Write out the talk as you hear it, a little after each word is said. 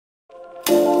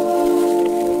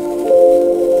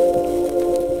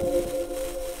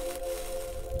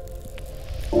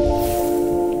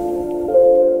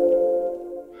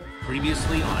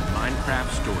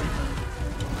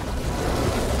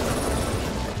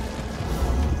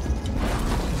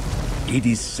It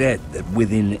is said that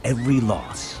within every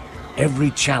loss,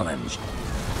 every challenge,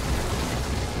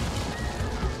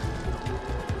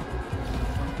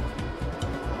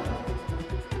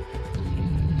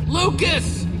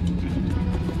 Lucas!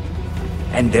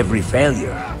 and every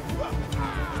failure,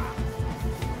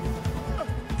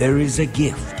 there is a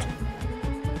gift.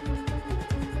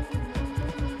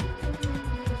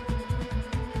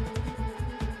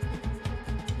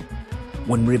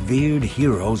 When revered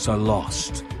heroes are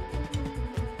lost,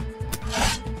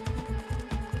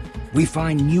 we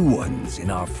find new ones in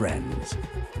our friends.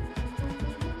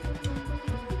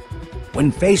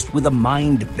 When faced with a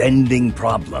mind-bending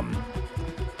problem,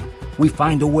 we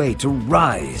find a way to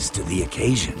rise to the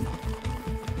occasion.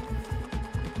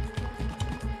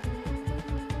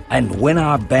 And when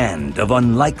our band of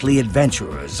unlikely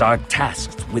adventurers are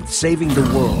tasked with saving the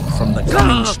world from the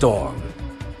coming storm,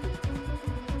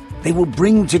 they will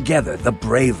bring together the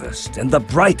bravest and the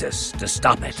brightest to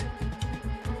stop it.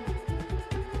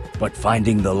 But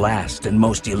finding the last and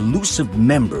most elusive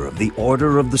member of the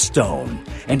Order of the Stone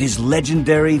and his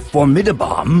legendary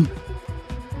Formidabomb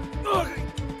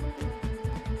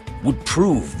would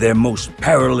prove their most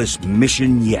perilous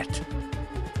mission yet.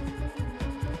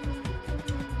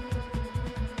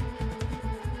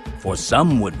 For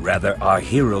some would rather our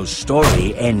hero's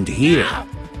story end here.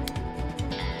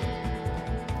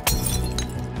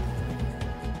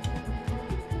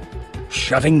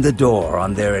 Shutting the door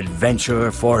on their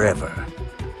adventure forever.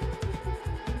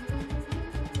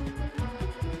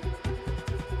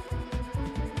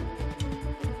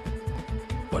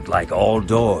 But like all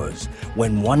doors,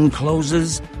 when one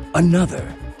closes,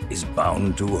 another is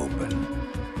bound to open.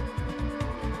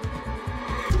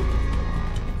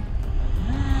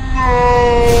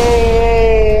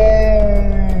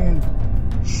 No!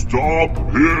 Stop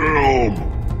him!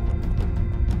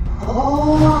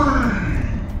 Hurry!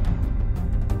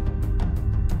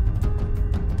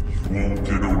 You won't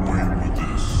get away with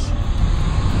this.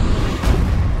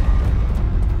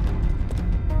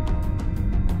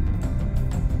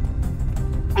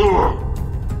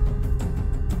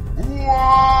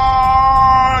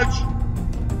 Watch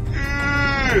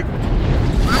it!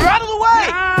 You're out of the way!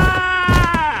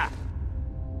 Ah!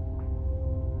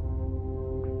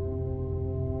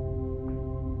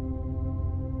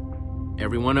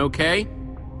 Everyone okay?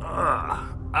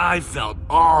 I felt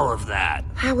all of that.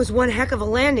 That was one heck of a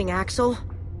landing, Axel.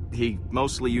 He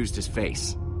mostly used his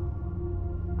face.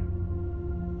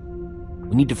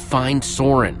 We need to find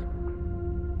Soren.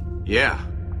 Yeah.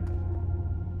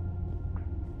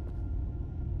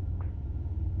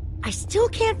 I still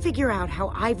can't figure out how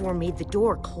Ivor made the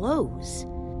door close.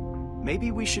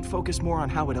 Maybe we should focus more on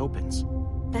how it opens.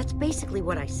 That's basically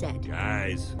what I said.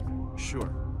 Guys,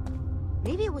 Sure.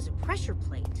 Maybe it was a pressure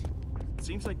plate.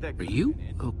 Seems like that. Are you?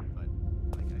 Oh,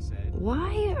 But like I said,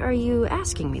 Why are you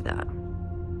asking me that?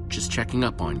 just checking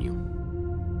up on you.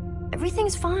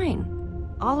 Everything's fine.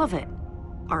 All of it.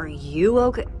 Are you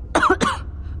okay?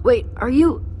 Wait, are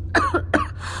you...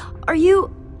 are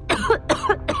you...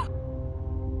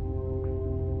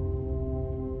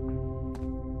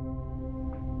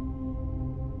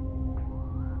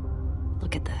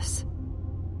 Look at this.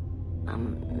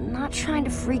 I'm not trying to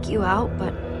freak you out,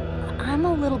 but I'm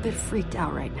a little bit freaked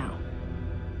out right now.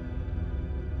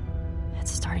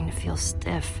 It's starting to feel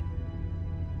stiff.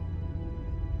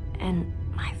 And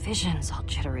my vision's all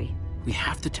jittery. We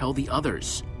have to tell the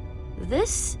others.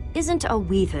 This isn't a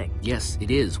we thing. Yes,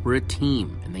 it is. We're a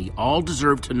team, and they all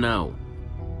deserve to know.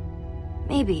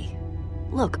 Maybe.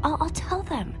 Look, I'll tell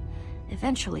them.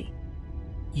 Eventually.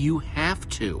 You have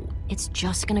to. It's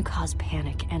just gonna cause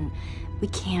panic, and we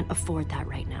can't afford that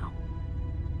right now.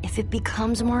 If it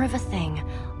becomes more of a thing,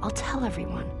 I'll tell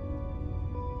everyone.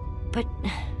 But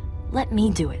let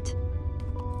me do it.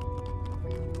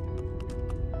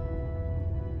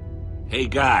 hey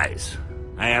guys,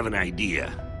 I have an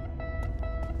idea.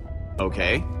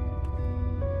 okay.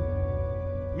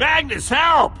 Magnus,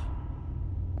 help!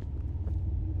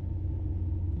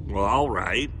 Well,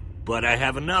 alright, but I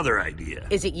have another idea.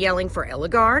 Is it yelling for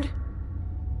Ellegaard?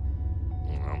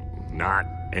 Well, not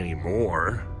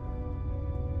anymore.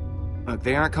 Look,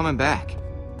 they aren't coming back.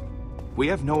 We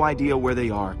have no idea where they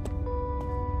are.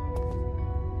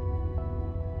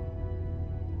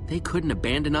 They couldn't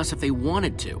abandon us if they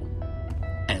wanted to.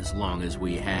 As long as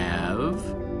we have...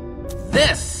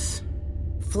 this!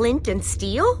 Flint and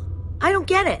steel? I don't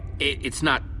get it. It's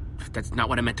not... that's not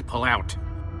what I meant to pull out.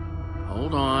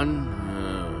 Hold on.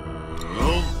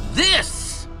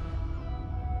 This!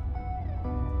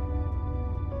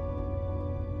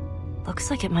 Looks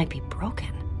like it might be broken.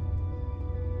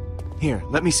 Here,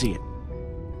 let me see it.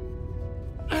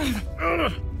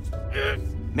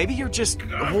 Maybe you're just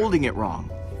holding it wrong.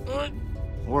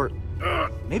 Or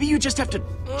maybe you just have to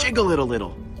jiggle it a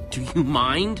little. Do you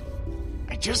mind?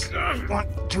 I just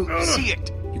want to see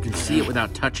it. You can see it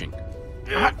without touching.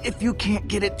 Not if you can't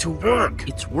get it to work.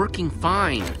 It's working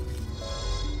fine.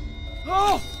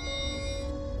 Oh!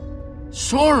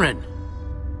 Soren!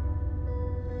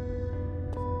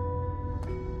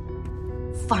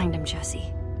 Find him, Jesse.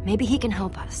 Maybe he can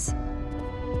help us.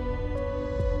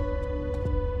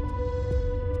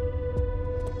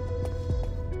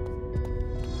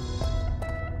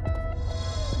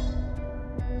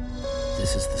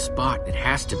 This is the spot. It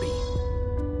has to be.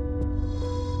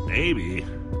 Maybe.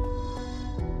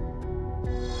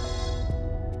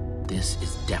 This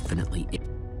is definitely it.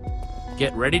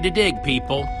 Get ready to dig,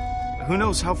 people. Who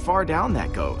knows how far down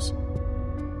that goes?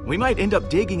 We might end up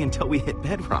digging until we hit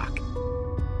bedrock.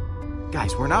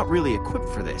 Guys, we're not really equipped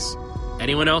for this.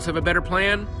 Anyone else have a better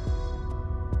plan?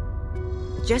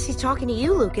 Jesse's talking to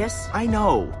you, Lucas. I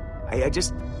know. I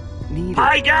just need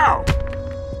I go!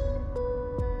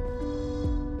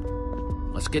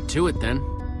 Let's get to it then.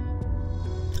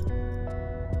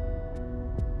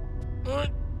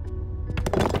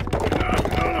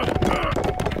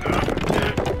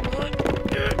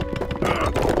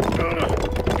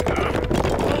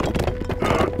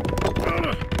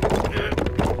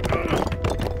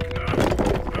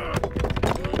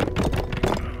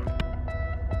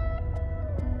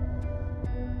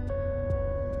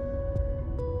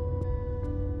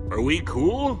 Are we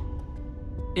cool?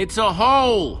 It's a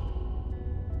hole!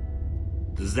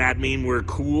 Does that mean we're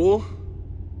cool?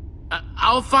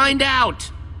 I'll find out!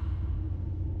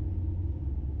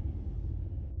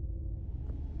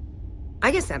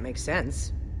 I guess that makes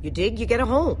sense. You dig, you get a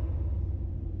hole.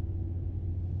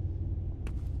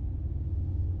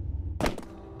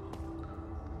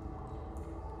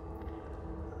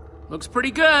 Looks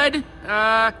pretty good.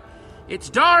 It's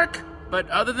dark, but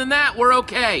other than that, we're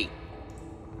okay.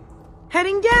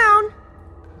 Heading down.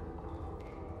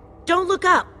 Don't look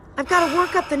up. I've got to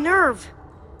work up the nerve.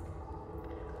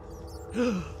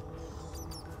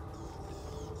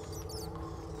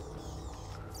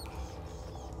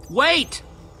 Wait!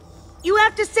 You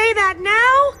have to say that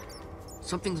now?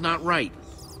 Something's not right.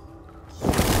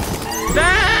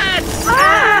 That's...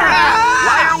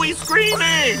 Why are we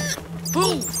screaming?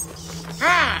 Who?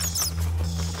 Ah!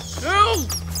 No!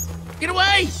 Get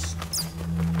away!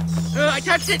 I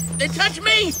touched it! They touched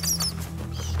me!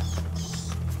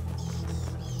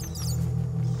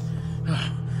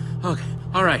 Okay,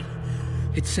 all right.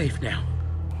 It's safe now.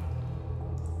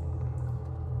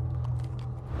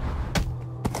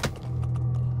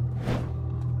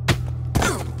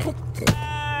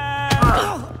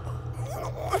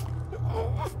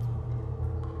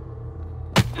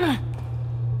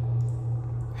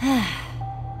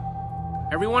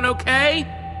 Everyone okay?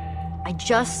 I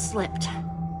just slipped.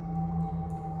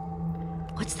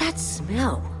 What's that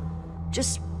smell?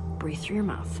 Just breathe through your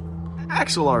mouth.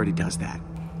 Axel already does that.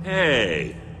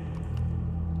 Hey.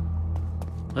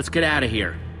 Let's get out of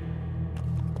here.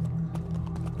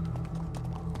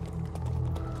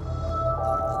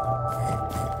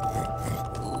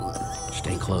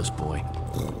 Stay close, boy.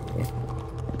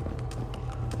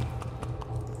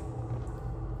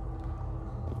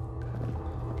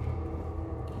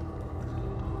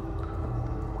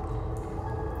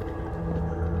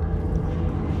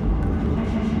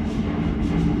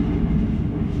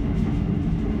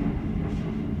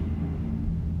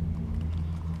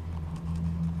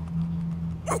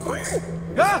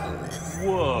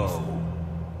 Whoa.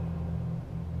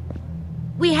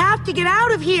 We have to get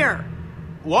out of here.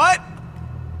 What?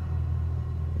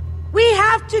 We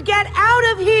have to get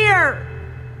out of here.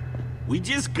 We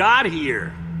just got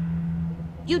here.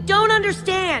 You don't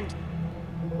understand.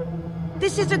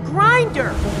 This is a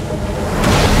grinder.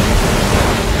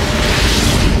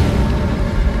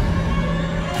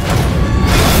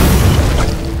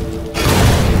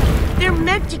 They're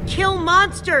meant to kill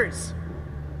monsters.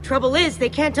 Trouble is, they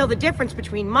can't tell the difference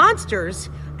between monsters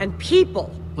and people.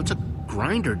 What's a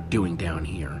grinder doing down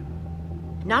here?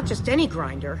 Not just any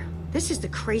grinder. This is the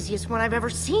craziest one I've ever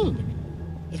seen.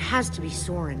 It has to be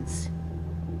Soren's.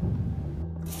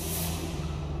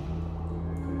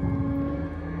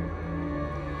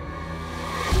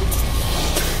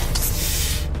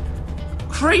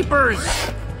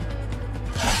 Creepers!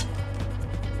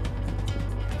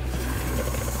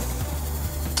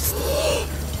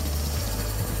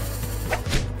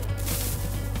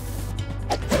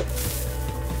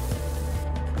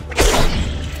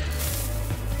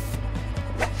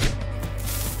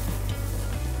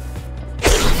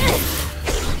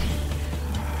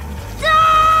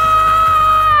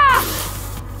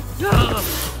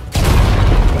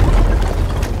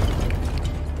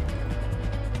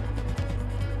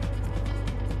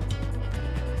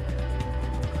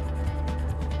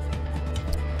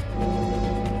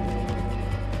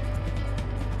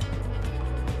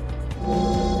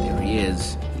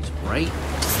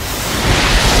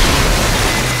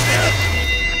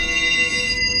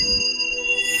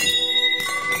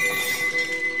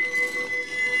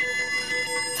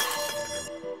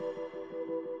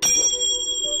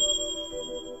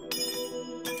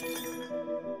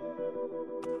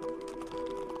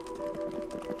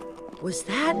 Was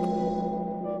that...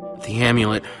 The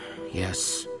amulet,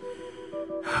 yes.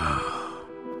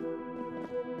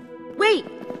 Wait,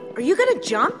 are you gonna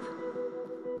jump?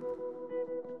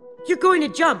 You're going to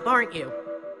jump, aren't you?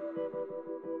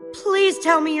 Please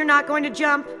tell me you're not going to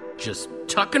jump. Just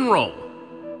tuck and roll.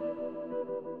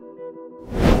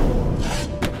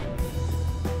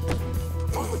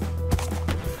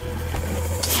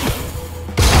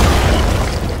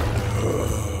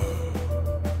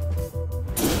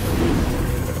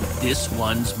 This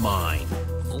one's mine.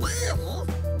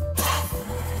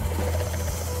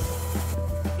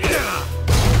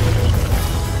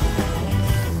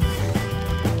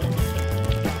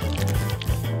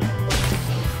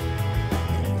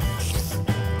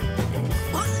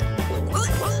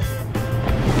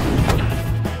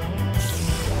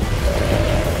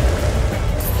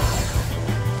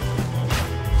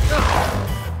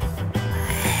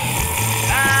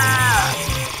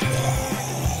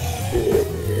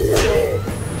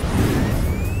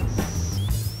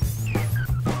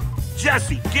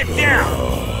 Jesse, get down!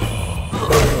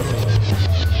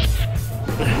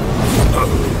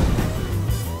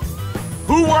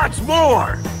 Who wants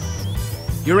more?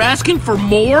 You're asking for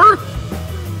more?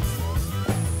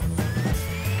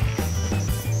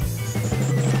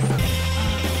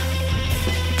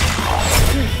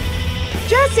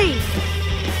 Jesse!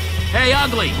 Hey,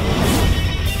 ugly!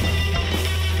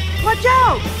 Watch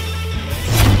out!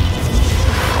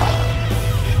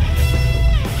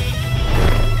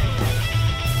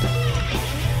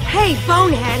 Hey,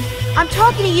 bonehead! I'm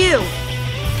talking to you!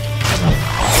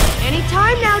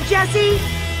 Anytime now, Jesse!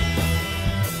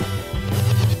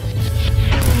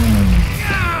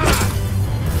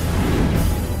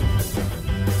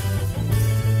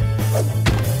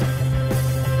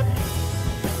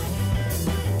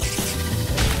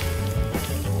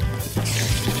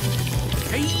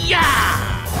 Yeah!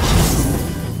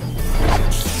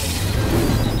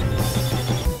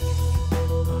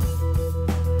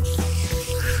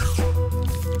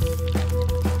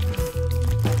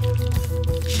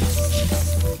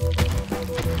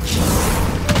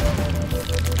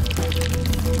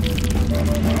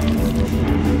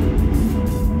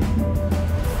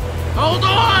 Hold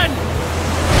on!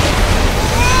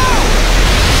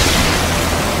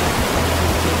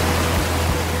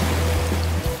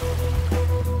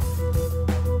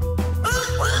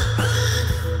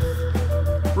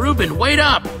 Reuben, wait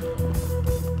up!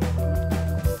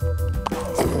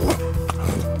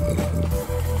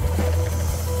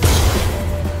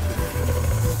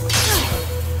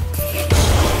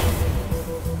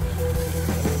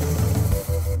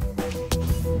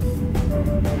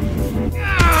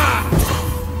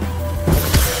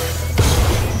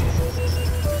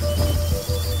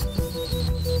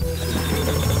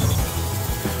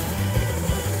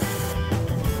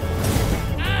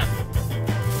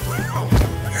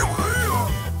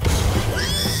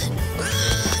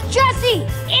 Jesse!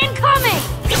 Incoming!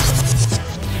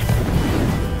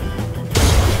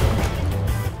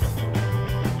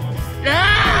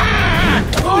 Ah!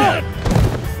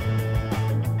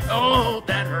 Oh,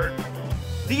 that hurt.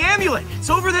 The amulet! It's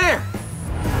over there!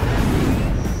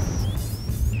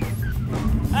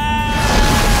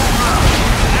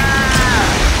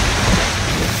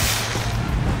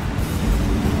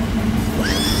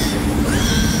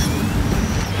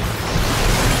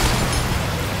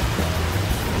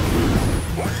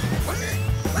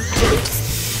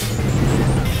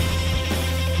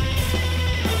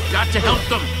 Got to help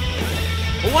them.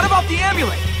 Well, what about the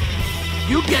amulet?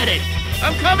 You get it.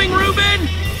 I'm coming, Reuben!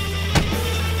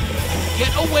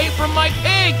 Get away from my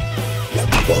pig!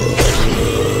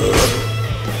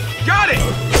 Got it!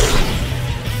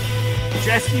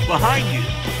 Jesse, behind you!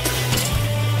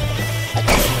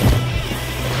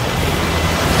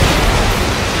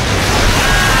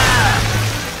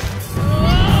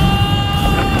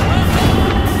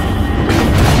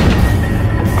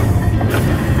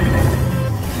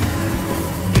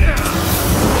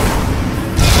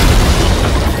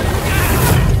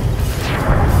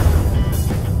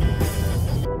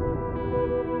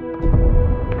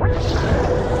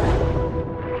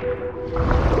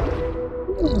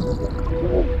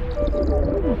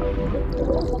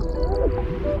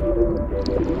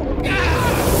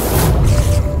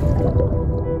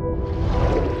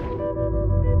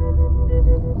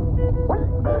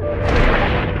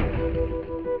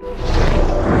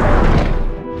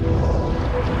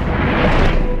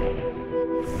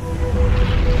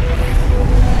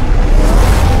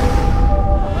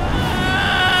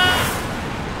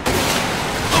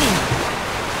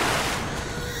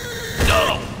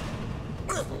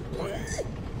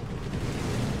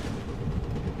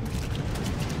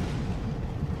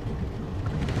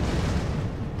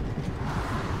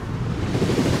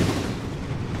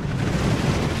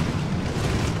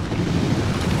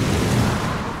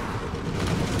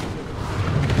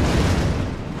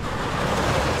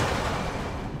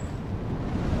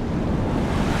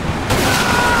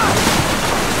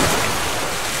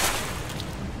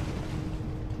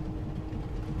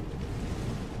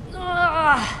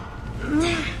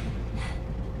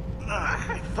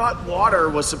 water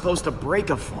was supposed to break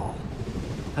a fall.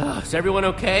 Is everyone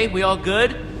okay? We all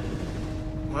good?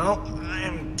 Well, I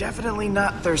am definitely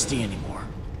not thirsty anymore.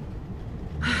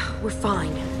 We're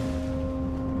fine.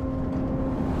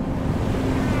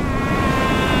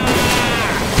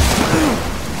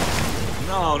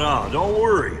 No, don't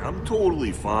worry. I'm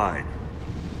totally fine.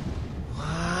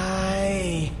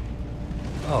 Why?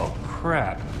 Oh,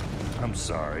 crap. I'm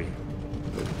sorry.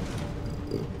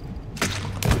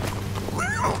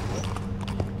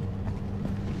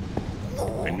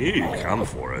 I knew you'd come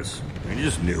for us. I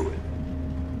just knew it.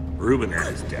 Reuben had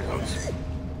his doubts.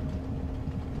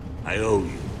 I owe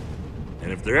you.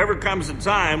 And if there ever comes a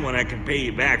time when I can pay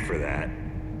you back for that,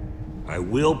 I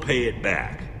will pay it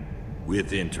back.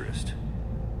 With interest.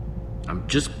 I'm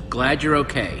just glad you're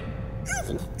okay.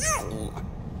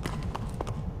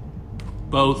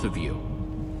 Both of you.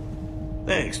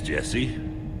 Thanks, Jesse.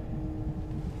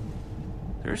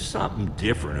 There's something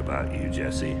different about you,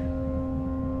 Jesse.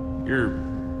 You're...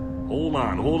 Hold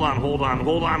on.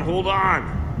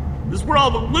 This is where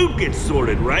all the loot gets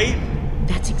sorted, right?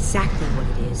 That's exactly what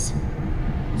it is.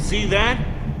 See that?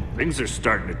 Things are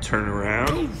starting to turn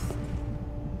around.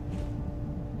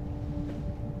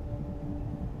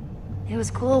 It was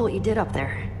cool what you did up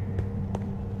there.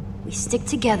 We stick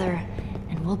together,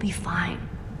 and we'll be fine.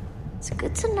 It's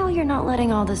good to know you're not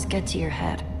letting all this get to your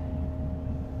head.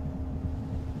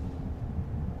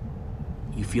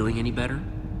 You feeling any better?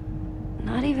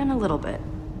 Not even a little bit.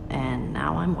 And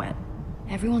now I'm wet.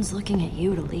 Everyone's looking at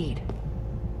you to lead.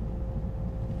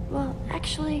 Well,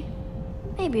 actually,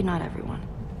 maybe not everyone.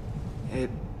 It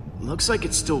looks like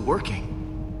it's still working.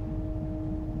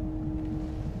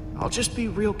 I'll just be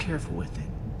real careful with it.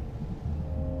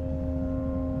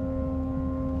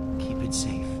 Keep it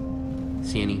safe.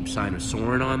 See any sign of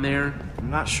Soren on there?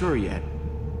 I'm not sure yet.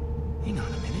 Hang on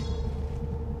a minute.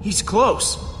 He's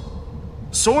close.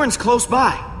 Soren's close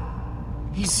by.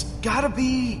 He's gotta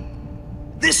be...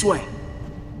 this way.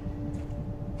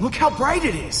 Look how bright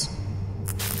it is.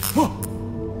 Whoa.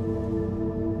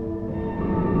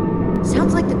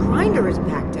 Sounds like the grinder is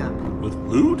backed up. With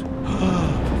loot?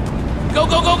 Go!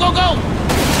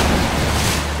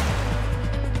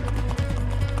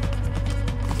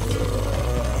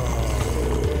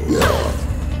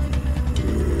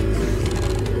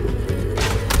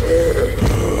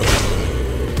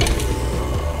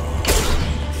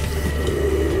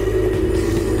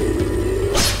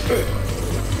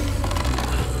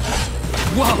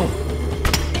 Whoa!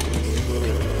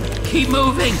 Keep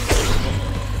moving!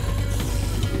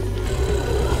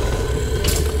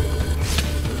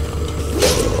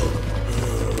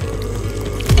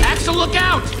 Axel, look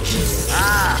out!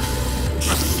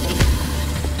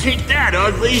 Take that,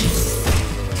 ugly!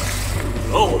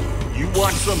 Oh, you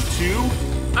want some too?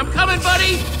 I'm coming,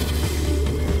 buddy!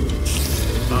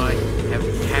 I have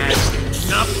had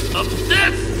enough of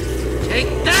this! Take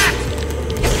that!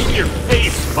 In your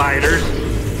face, spider!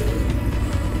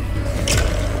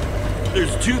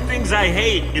 There's two things I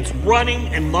hate. It's running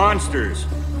and monsters.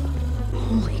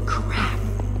 Holy crap.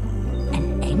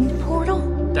 An end portal?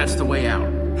 That's the way out.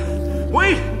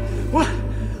 Wait! What?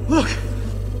 Look!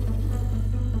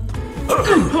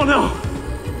 Oh no!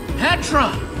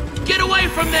 Petra! Get away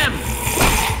from them!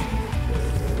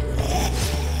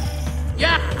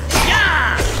 Yeah!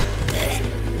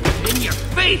 In your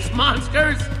face,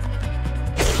 monsters!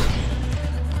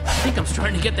 I think I'm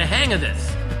starting to get the hang of this.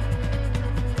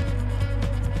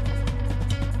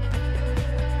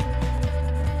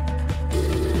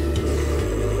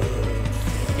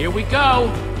 Here we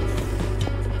go!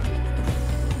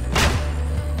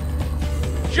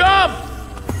 Jump!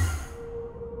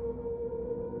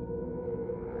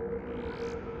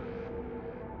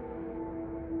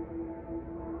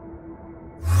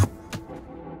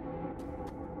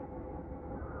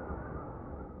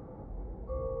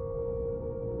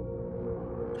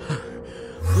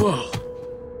 Whoa.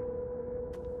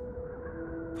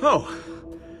 Oh,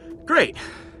 great.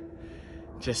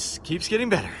 Just keeps getting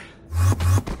better.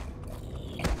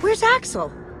 Where's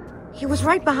Axel? He was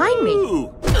right behind me.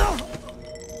 Ooh.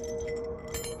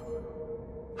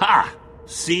 Ha!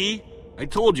 See? I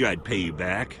told you I'd pay you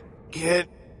back. Get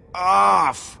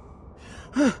off!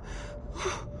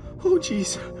 Oh,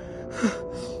 jeez.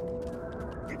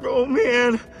 Oh,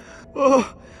 man.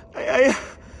 Oh,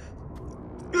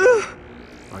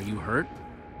 Are you hurt?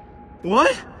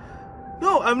 What?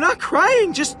 No, I'm not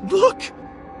crying. Just look.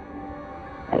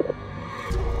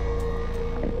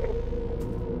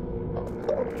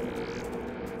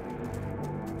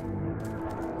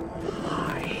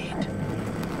 Hide.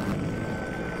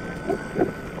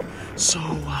 So,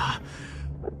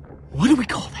 what do we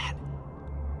call that?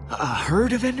 A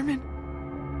herd of Endermen?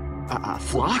 A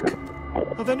flock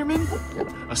of Endermen?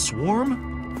 A swarm?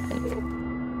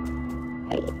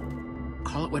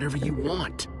 Call it whatever you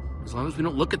want. As long as we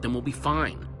don't look at them, we'll be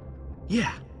fine.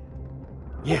 Yeah.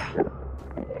 Yeah.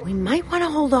 We might want to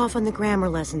hold off on the grammar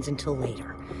lessons until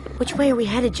later. Which way are we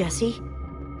headed, Jesse?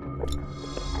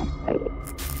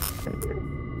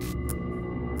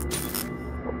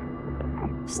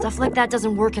 Stuff like that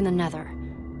doesn't work in the Nether.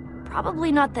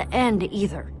 Probably not the end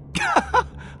either.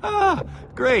 Ah,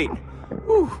 great.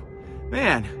 Whew.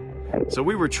 Man, so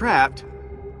we were trapped,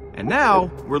 and now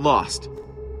we're lost.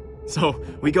 So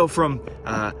we go from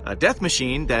a death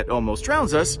machine that almost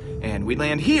drowns us, and we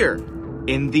land here,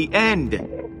 in the end.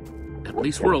 At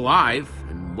least we're alive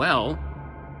and well.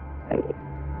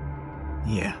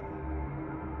 Yeah.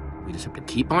 We just have to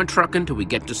keep on trucking till we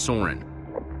get to Soren.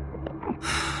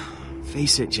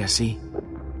 Face it, Jesse.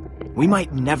 We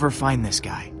might never find this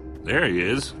guy. There he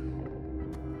is.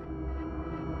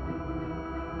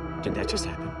 Did that just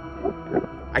happen?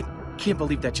 I can't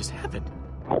believe that just happened.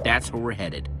 That's where we're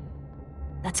headed.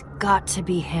 That's got to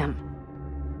be him.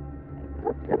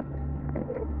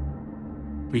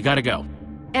 We gotta go.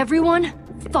 Everyone,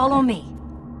 follow me.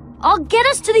 I'll get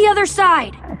us to the other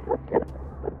side.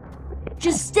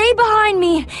 Just stay behind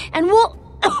me, and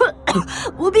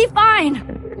we'll be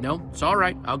fine. No, it's all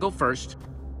right. I'll go first.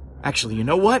 Actually, you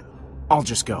know what? I'll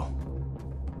just go.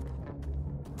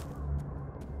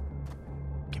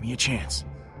 Give me a chance.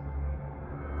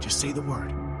 Just say the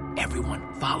word. Everyone,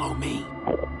 follow me.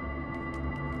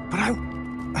 But I...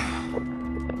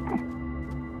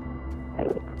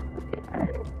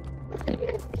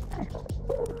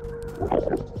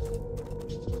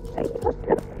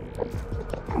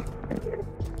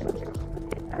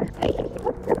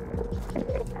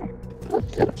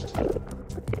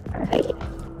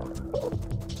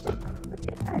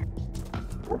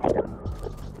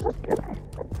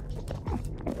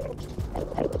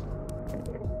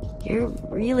 You're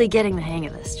really getting the hang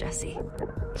of this, Jesse.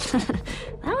 That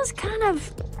was kind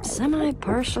of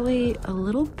semi-partially a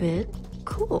little bit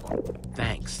cool.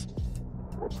 Thanks.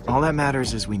 All that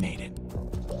matters is we made it.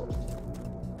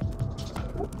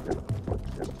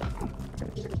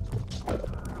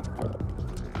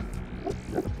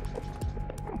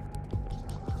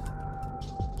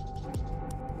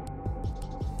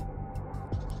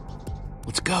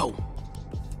 Let's go.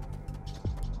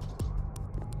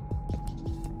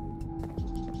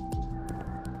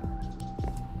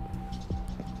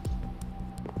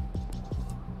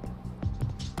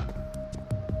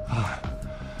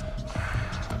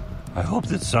 I hope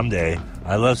that someday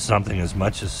I love something as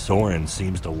much as Soren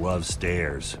seems to love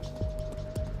stairs.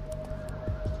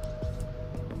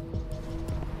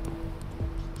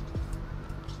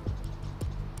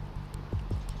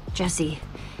 Jesse,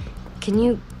 can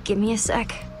you give me a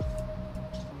sec?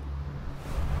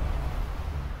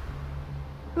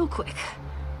 Real quick.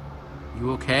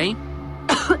 You okay?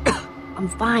 I'm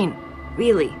fine.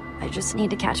 Really. I just need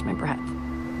to catch my breath.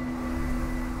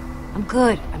 I'm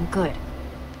good. I'm good.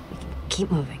 We can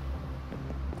keep moving.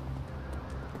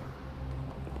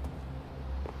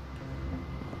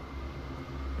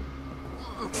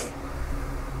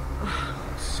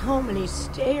 So many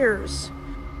stairs.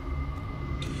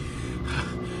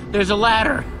 There's a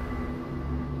ladder.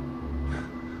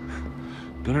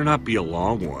 Better not be a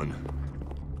long one.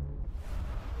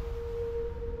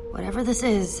 Whatever this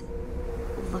is,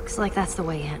 looks like that's the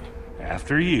way in.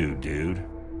 After you, dude.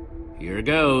 Here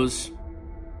goes.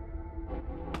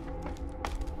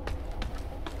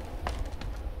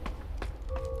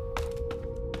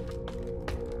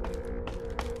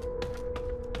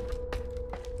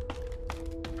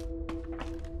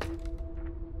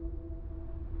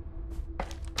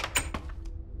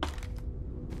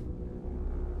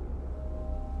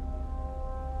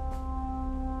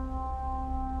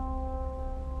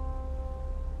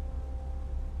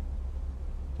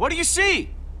 What do you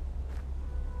see?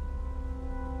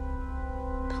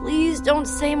 Please don't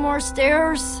say more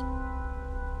stairs.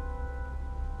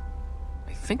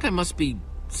 I think I must be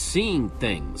seeing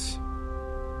things.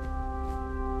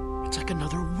 It's like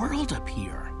another world up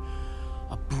here.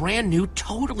 A brand new,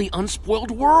 totally unspoiled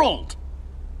world.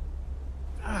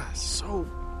 Ah, so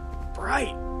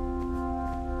bright.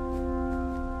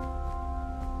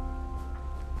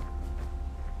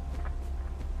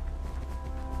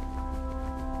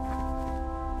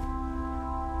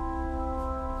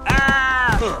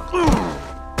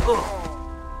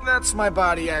 That's my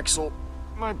body, Axel.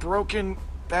 My broken,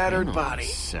 battered Hang on body. a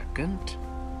second.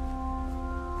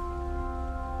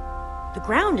 The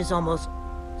ground is almost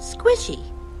squishy,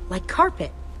 like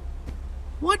carpet.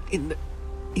 What in the...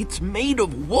 It's made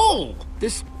of wool!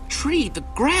 This tree, the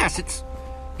grass,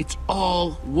 it's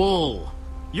all wool.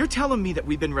 You're telling me that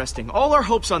we've been resting all our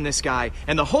hopes on this guy,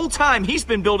 and the whole time he's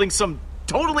been building some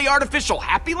totally artificial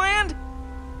happy land?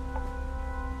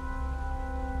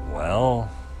 Well,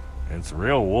 it's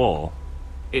real wool.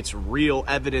 It's real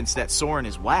evidence that Soren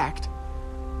is whacked.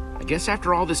 I guess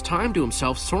after all this time to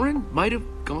himself, Soren might have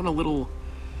gone a little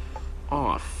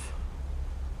off.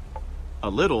 A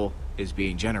little is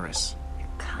being generous.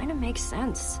 Kinda makes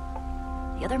sense.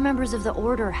 The other members of the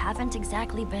Order haven't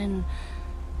exactly been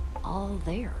all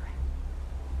there.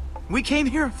 We came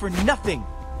here for nothing.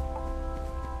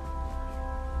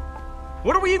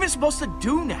 What are we even supposed to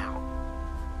do now?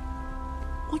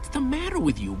 What's the matter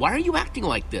with you? Why are you acting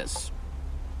like this?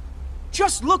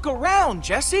 Just look around,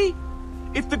 Jesse.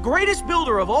 If the greatest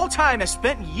builder of all time has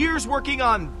spent years working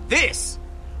on this,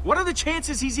 what are the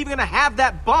chances he's even gonna have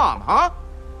that bomb, huh?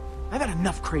 I've had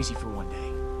enough crazy for one day.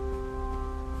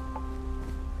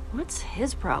 What's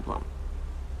his problem?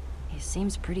 He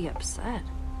seems pretty upset.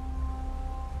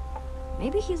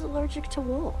 Maybe he's allergic to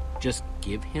wool. Just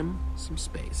give him some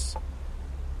space.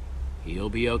 He'll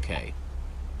be okay.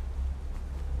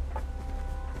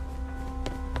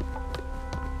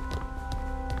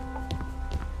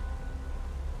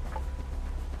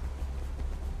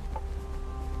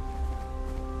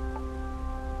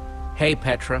 Hey,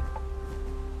 Petra.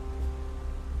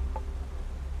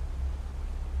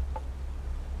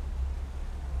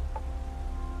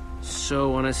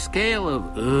 So, on a scale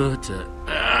of to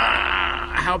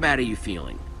how bad are you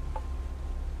feeling?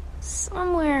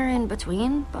 Somewhere in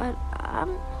between, but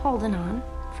I'm holding on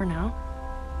for now.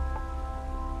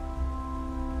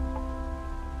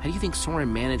 How do you think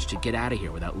Soren managed to get out of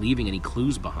here without leaving any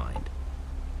clues behind?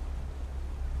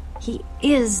 He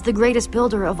is the greatest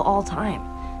builder of all time.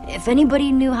 If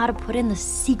anybody knew how to put in the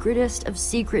secretest of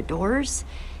secret doors,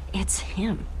 it's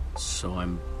him. So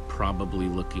I'm probably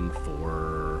looking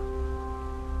for...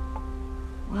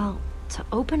 Well, to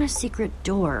open a secret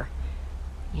door,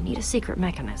 you need a secret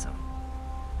mechanism.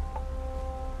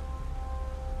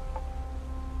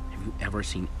 Have you ever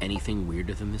seen anything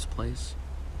weirder than this place?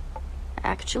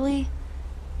 Actually,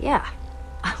 yeah.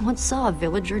 I once saw a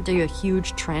villager dig a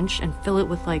huge trench and fill it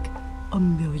with like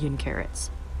 1,000,000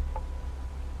 carrots.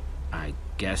 I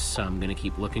guess I'm gonna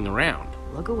keep looking around.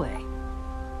 Look away.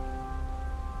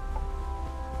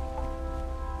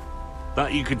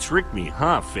 Thought you could trick me,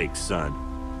 huh, fake son?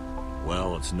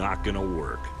 Well, it's not gonna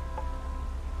work.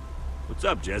 What's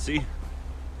up, Jesse?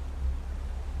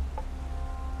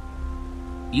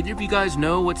 Either of you guys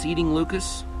know what's eating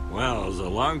Lucas? Well, as a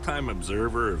longtime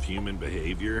observer of human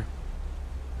behavior...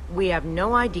 We have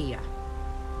no idea.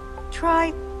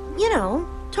 Try,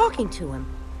 talking to him.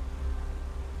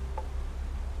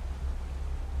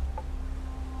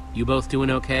 You both doing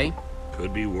okay?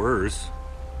 Could be worse.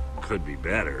 Could be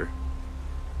better.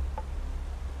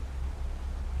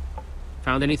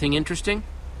 Found anything interesting?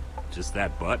 Just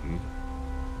that button.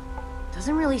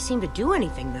 Doesn't really seem to do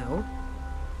anything, though.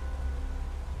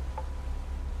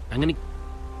 I'm gonna...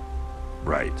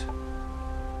 Right.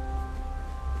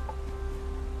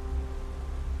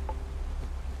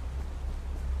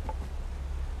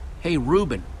 Hey,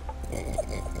 Reuben.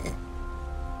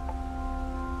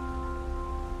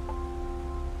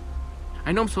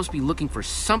 I know I'm supposed to be looking for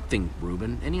something,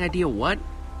 Reuben. Any idea what?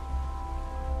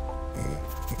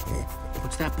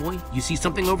 What's that, boy? You see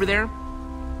something over there?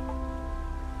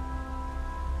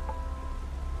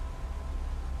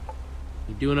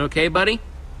 You doing okay, buddy?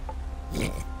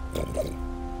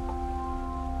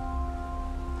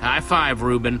 High five,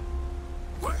 Reuben.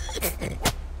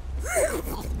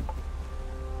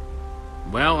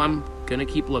 Well, I'm gonna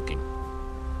keep looking.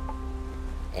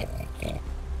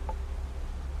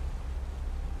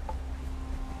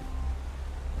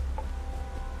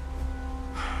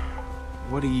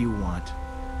 What do you want?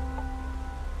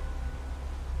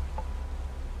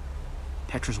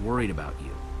 Petra's worried about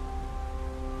you.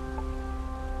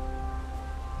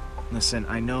 Listen,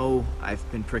 I know I've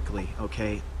been prickly,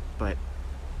 okay? But...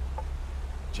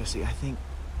 Jesse, I think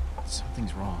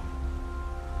something's wrong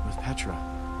with Petra.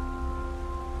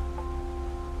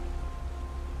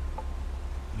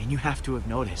 I mean, you have to have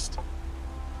noticed.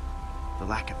 The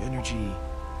lack of energy,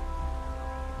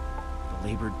 the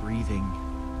labored breathing.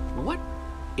 What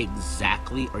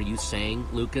exactly are you saying,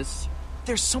 Lucas?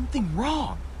 There's something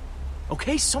wrong,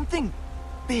 okay? Something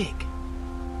big.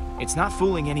 It's not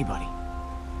fooling anybody.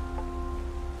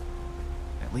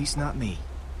 At least not me.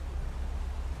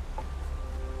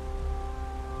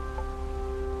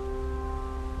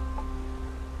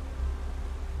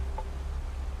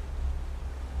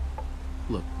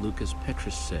 Look, Lucas,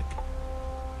 Petra's sick.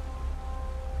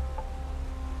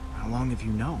 long have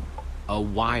you known? A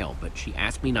while, but she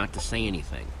asked me not to say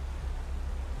anything.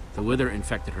 The wither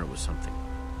infected her with something.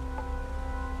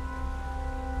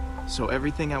 So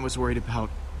everything I was worried about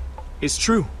is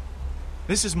true.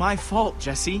 This is my fault,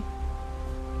 Jesse.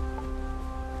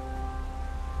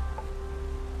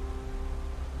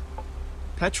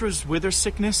 Petra's wither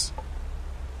sickness,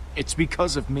 it's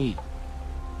because of me.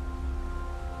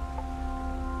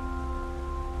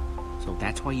 So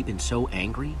that's why you've been so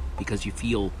angry? Because you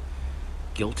feel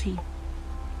guilty?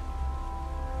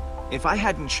 If I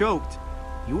hadn't choked,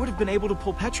 you would have been able to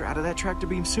pull Petra out of that tractor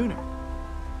beam sooner.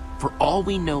 For all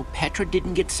we know, Petra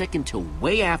didn't get sick until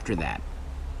way after that.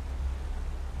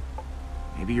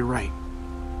 Maybe you're right.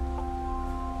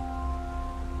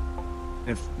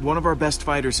 If one of our best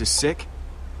fighters is sick,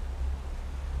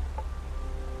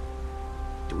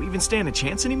 do we even stand a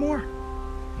chance anymore?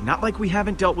 Not like we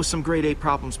haven't dealt with some grade 8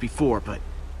 problems before, but...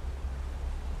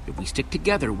 If we stick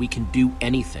together, we can do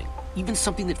anything. Even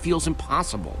something that feels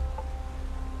impossible.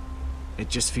 It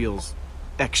just feels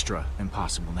extra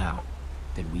impossible now.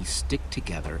 Then we stick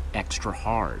together extra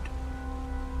hard.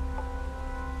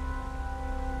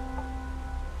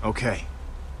 Okay.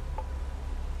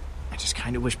 I just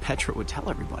kind of wish Petra would tell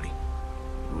everybody.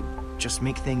 It would just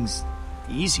make things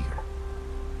easier.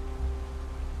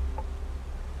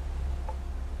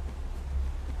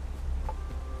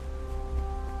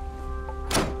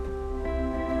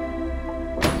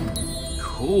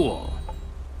 Cool.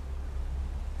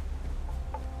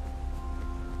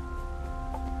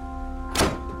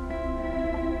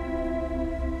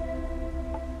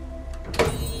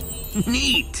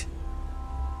 Neat!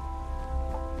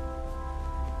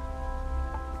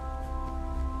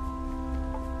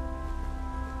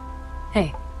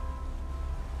 Hey.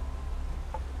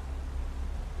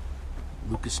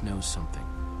 Lucas knows something.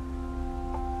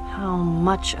 How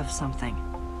much of something?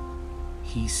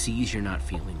 He sees you're not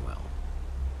feeling well.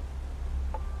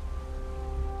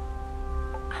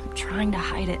 I'm trying to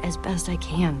hide it as best I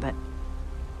can, but...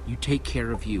 You take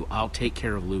care of you, I'll take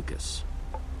care of Lucas.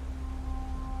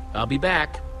 I'll be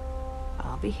back.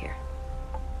 I'll be here.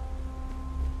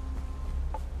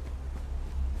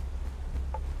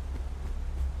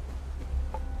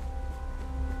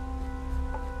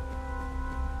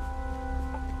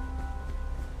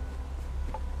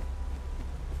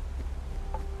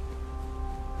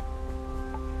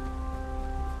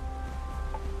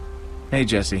 Hey,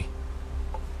 Jesse.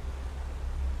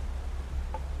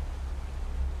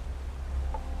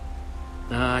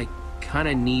 I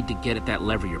kinda need to get at that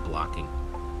lever you're blocking.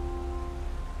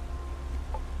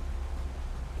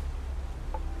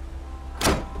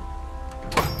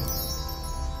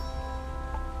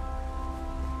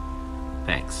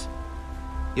 Thanks.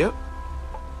 Yep.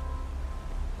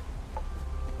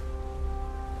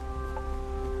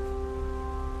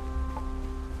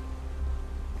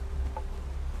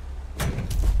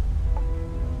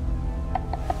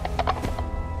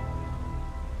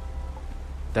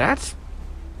 That's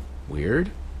weird.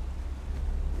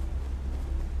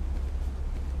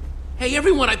 Hey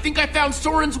everyone, I think I found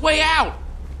Soren's way out!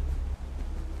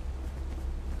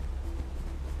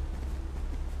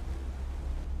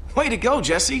 Way to go,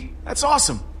 Jesse. That's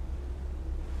awesome.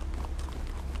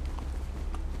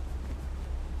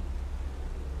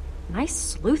 Nice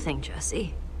sleuthing,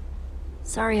 Jesse.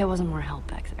 Sorry I wasn't more help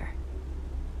back there.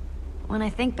 When I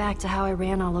think back to how I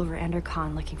ran all over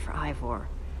Endercon looking for Ivor,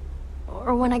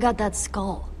 or when I got that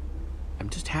skull. I'm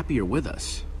just happy you're with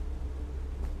us.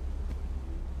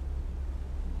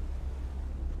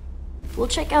 We'll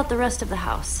check out the rest of the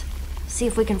house. See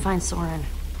if we can find Soren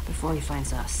before he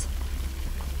finds us.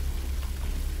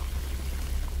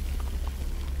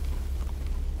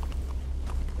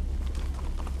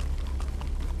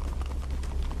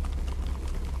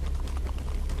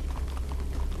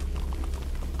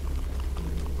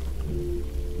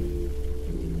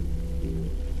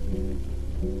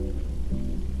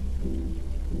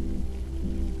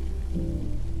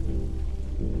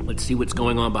 Let's see what's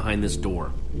going on behind this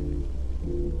door.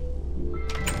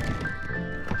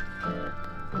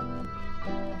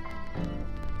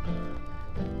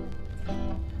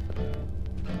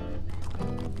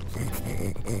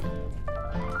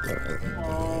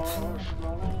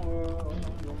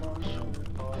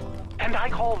 And I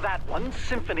call that one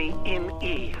symphony in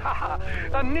E.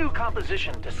 A new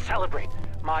composition to celebrate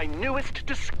my newest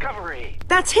discovery.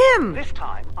 That's him! This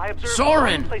time, I observed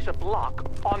Soren! one place a block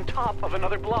on top of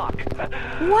another block.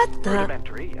 What the?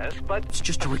 Rudimentary, yes, but It's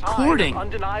just a sign of recording.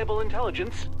 undeniable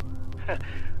intelligence.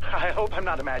 I hope I'm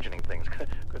not imagining things.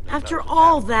 Goodness After knows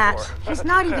all what's that, happened he's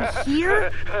before. not even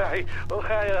here?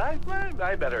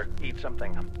 I better eat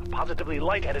something. I'm positively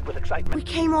lightheaded with excitement. We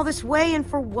came all this way, and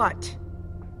for what?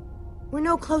 We're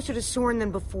no closer to Soren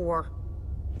than before.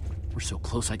 We're so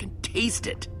close I can taste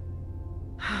it.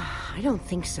 I don't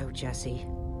think so, Jesse.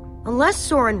 Unless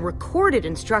Soren recorded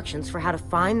instructions for how to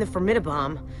find the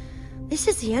Formidabomb, this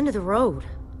is the end of the road.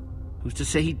 Who's to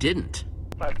say he didn't?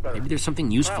 That's better. Maybe there's something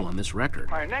useful Well, on this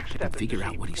record. My next I can step is figure to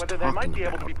out see what he's whether they might talking be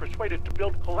able to about. be persuaded to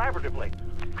build collaboratively.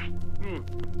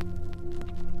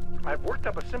 I've worked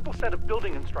up a simple set of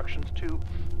building instructions to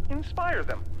inspire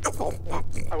them.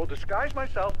 I will disguise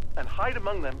myself and hide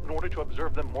among them in order to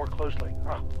observe them more closely.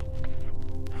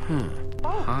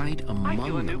 Oh, Hide I feel a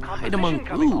among new them. Hide composition among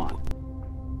coming who?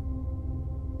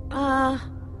 on.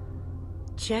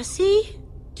 Jesse?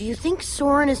 Do you think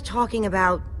Soren is talking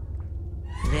about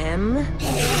them?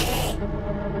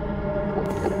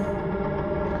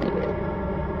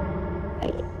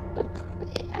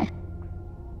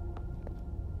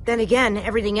 Then again,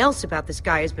 everything else about this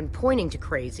guy has been pointing to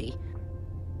crazy.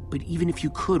 But even if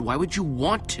you could, why would you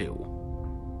want to?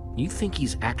 You think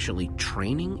he's actually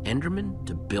training Endermen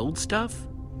to build stuff?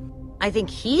 I think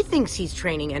he thinks he's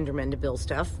training Endermen to build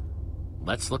stuff.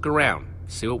 Let's look around,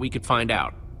 see what we could find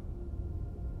out.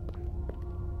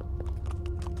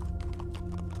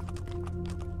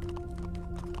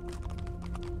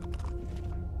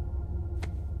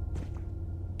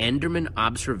 Enderman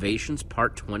Observations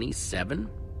Part 27?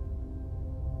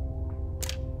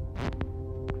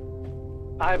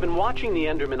 I've been watching the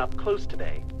Endermen up close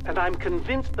today, and I'm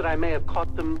convinced that I may have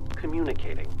caught them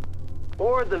communicating.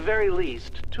 Or at the very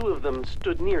least, two of them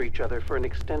stood near each other for an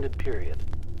extended period.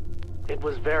 It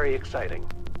was very exciting.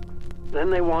 Then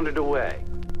they wandered away.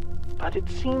 But it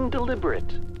seemed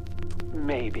deliberate.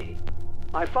 Maybe.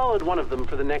 I followed one of them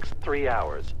for the next 3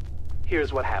 hours.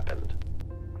 Here's what happened.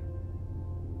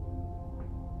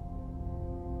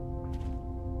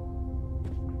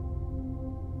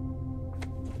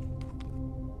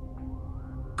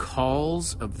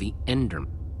 Calls of the Enderman.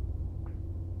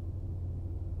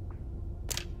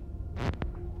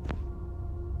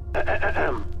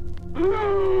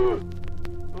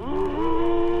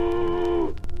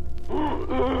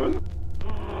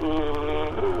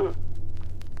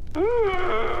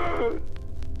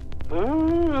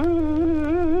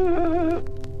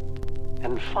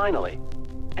 And finally,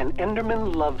 an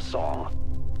Enderman love song.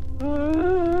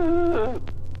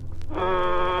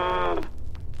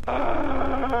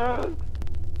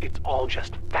 It's all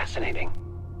just fascinating.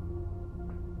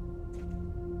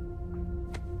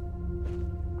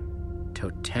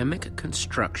 Totemic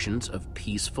constructions of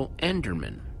peaceful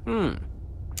Endermen.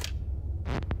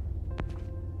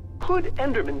 Could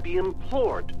Endermen be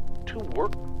implored to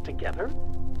work together?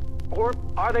 Or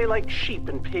are they like sheep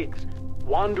and pigs,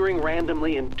 wandering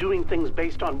randomly and doing things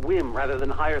based on whim rather than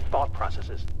higher thought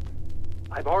processes?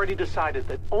 I've already decided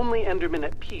that only Endermen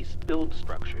at peace build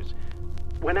structures.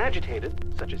 When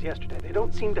agitated, such as yesterday, they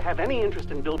don't seem to have any interest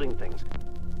in building things,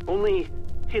 only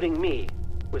hitting me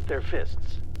with their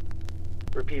fists.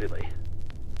 Repeatedly.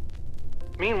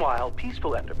 Meanwhile,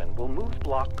 peaceful Endermen will move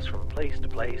blocks from place to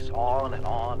place, on and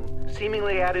on,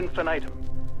 seemingly ad infinitum,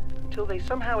 until they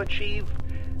somehow achieve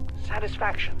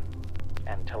satisfaction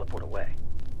and teleport away.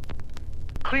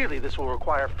 Clearly, this will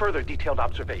require further detailed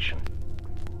observation.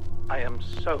 I am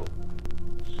so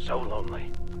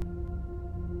lonely.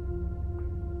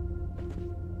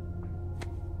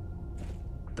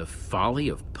 The Folly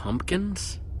of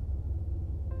Pumpkins?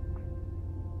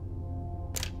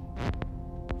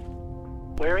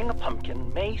 Wearing a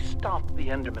pumpkin may stop the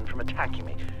Endermen from attacking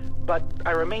me, but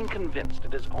I remain convinced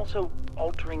it is also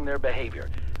altering their behavior,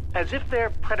 as if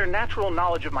their preternatural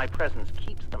knowledge of my presence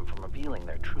keeps them from revealing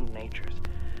their true natures.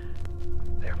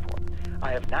 Therefore,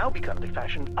 I have now begun to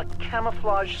fashion a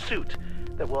camouflage suit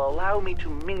that will allow me to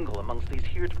mingle amongst these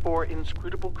heretofore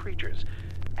inscrutable creatures,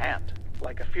 and,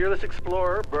 like a fearless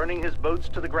explorer burning his boats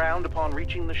to the ground upon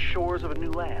reaching the shores of a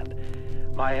new land,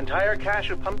 my entire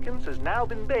cache of pumpkins has now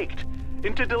been baked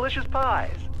into delicious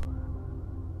pies.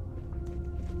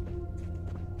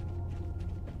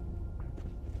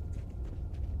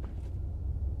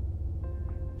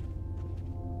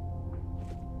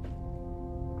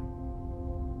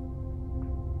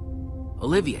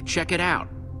 Olivia, check it out.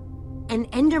 An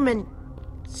Enderman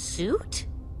suit?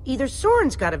 Either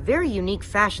Soren's got a very unique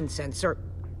fashion sense, or...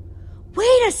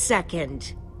 Wait a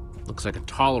second! Looks like a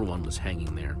taller one was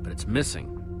hanging there, but it's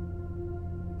missing.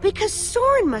 Because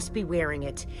Soren must be wearing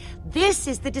it. This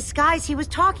is the disguise he was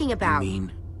talking about. You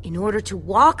mean? In order to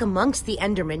walk amongst the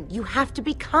Endermen, you have to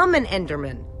become an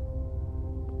Enderman.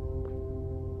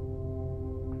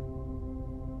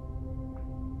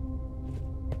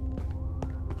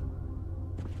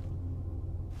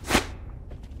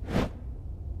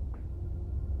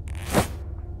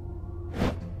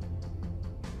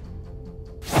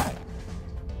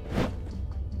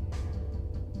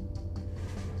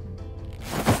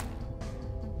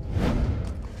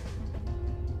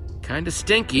 Kinda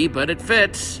stinky, but it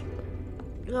fits.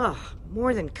 Ugh,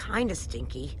 more than kinda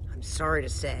stinky, I'm sorry to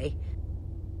say.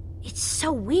 It's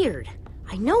so weird.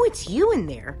 I know it's you in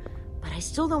there, but I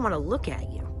still don't want to look at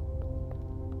you.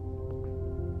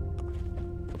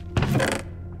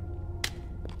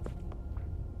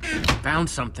 Found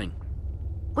something.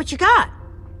 What you got?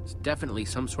 It's definitely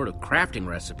some sort of crafting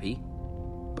recipe.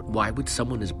 But why would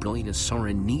someone as brilliant as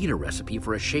Soren need a recipe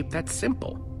for a shape that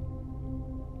simple?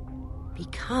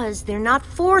 Because they're not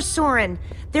for Soren.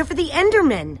 They're for the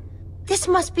Endermen. This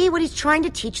must be what he's trying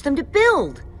to teach them to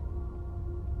build.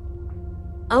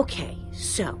 Okay,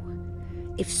 so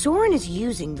if Soren is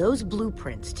using those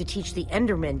blueprints to teach the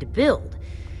Endermen to build,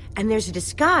 and there's a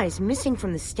disguise missing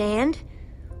from the stand...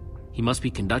 He must be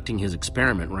conducting his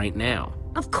experiment right now.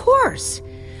 Of course!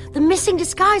 The missing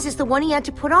disguise is the one he had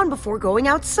to put on before going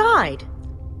outside.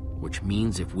 Which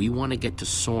means if we want to get to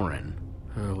Soren,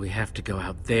 we have to go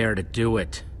out there to do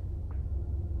it.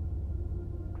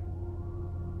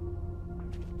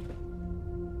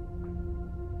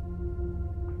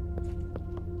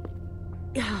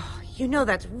 You know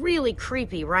that's really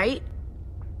creepy, right?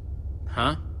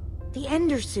 Huh? The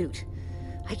Ender suit.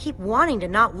 I keep wanting to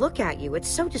not look at you. It's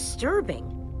so disturbing.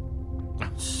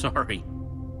 I'm sorry.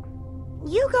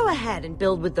 You go ahead and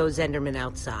build with those Endermen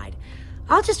outside.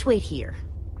 I'll just wait here.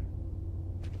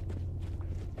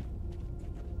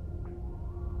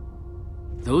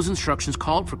 Those instructions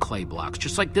called for clay blocks,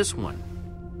 just like this one.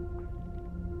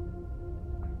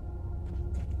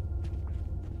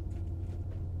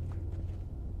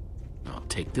 I'll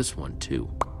take this one, too.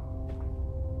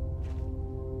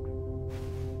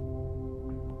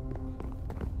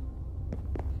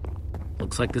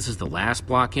 Looks like this is the last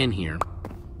block in here.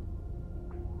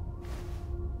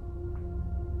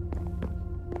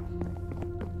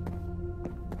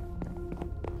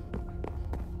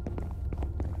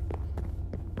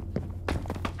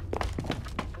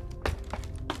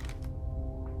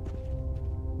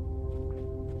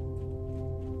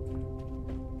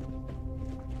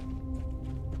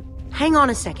 Hang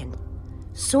on a second.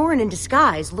 Soren in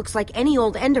disguise looks like any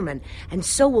old Enderman, and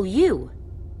so will you.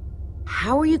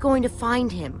 How are you going to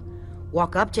find him?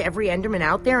 Walk up to every Enderman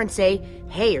out there and say,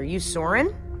 "Hey, are you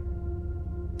Soren?"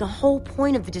 The whole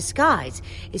point of the disguise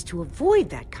is to avoid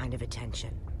that kind of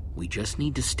attention. We just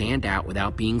need to stand out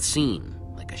without being seen,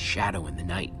 like a shadow in the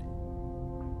night.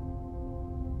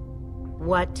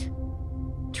 What?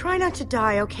 Try not to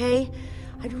die, okay?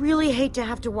 I'd really hate to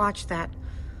have to watch that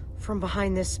from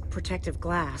behind this protective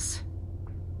glass.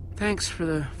 Thanks for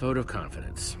the vote of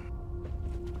confidence.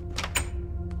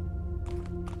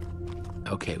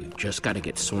 Okay, we've just got to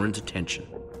get Soren's attention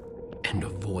and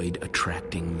avoid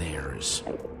attracting theirs.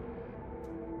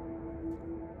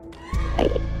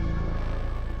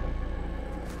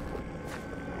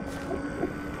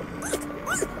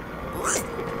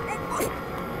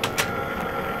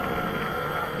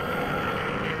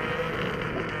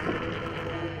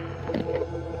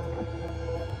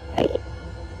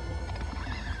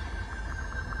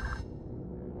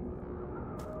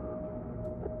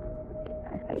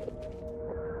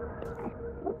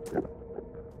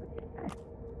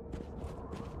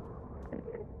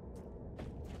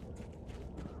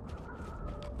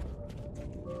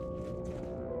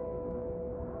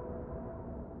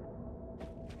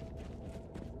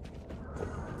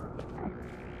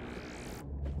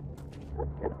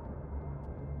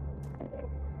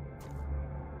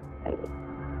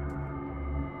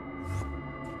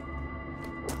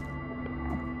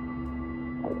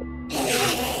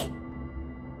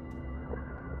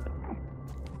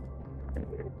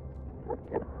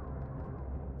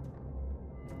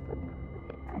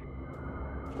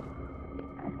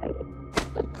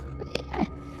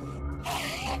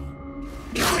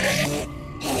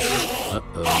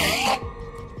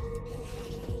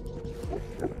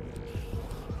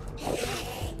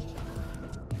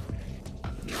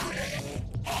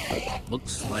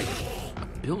 Looks like a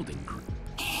building group.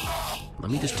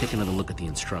 Let me just take another look at the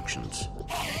instructions.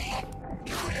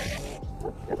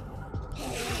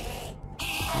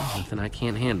 Nothing I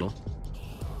can't handle.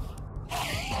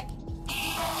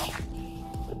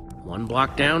 1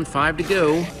 block down, 5 to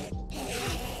go.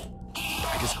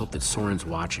 I just hope that Soren's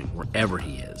watching, wherever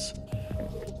he is.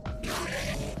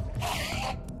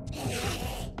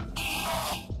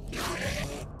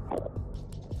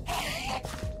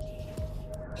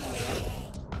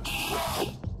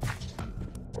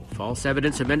 False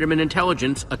evidence of Enderman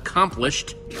intelligence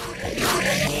accomplished.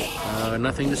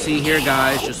 Nothing to see here,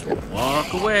 guys. Just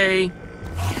walk away.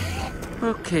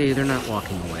 Okay, they're not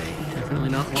walking away. Definitely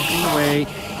not walking away.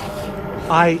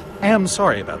 I am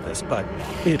sorry about this, but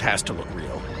it has to look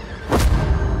real.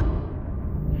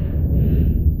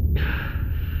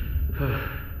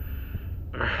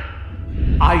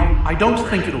 don't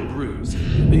think it'll bruise.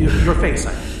 Your face,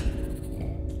 I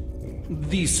mean.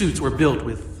 These suits were built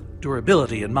with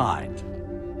durability in mind.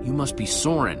 You must be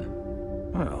Soren.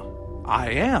 Well,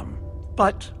 I am.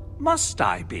 But must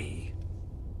I be?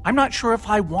 I'm not sure if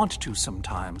I want to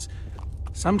sometimes.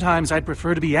 Sometimes I'd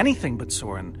prefer to be anything but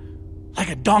Soren. Like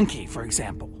a donkey, for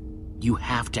example. You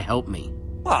have to help me.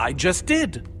 Well, I just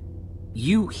did.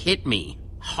 You hit me.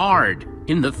 Hard.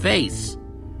 In the face.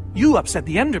 You upset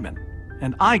the Enderman,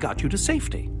 and I got you to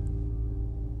safety.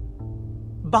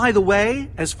 By the way,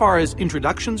 as far as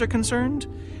introductions are concerned,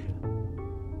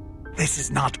 this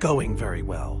is not going very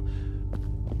well.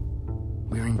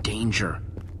 We're in danger.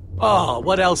 Oh,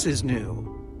 what else is new?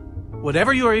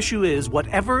 Whatever your issue is,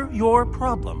 whatever your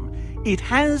problem, it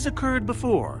has occurred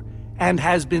before, and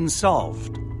has been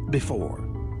solved before.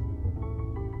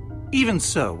 Even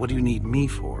so, what do you need me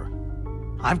for?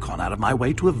 I've gone out of my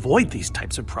way to avoid these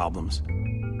types of problems.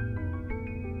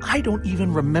 I don't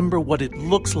even remember what it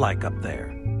looks like up there.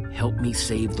 Help me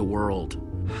save the world.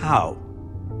 How?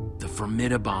 The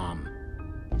Formidabomb.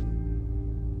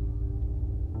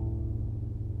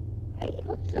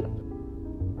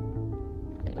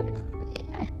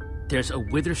 There's a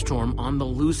wither storm on the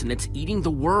loose and it's eating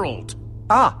the world.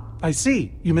 Ah, I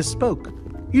see. You misspoke.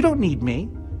 You don't need me.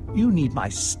 You need my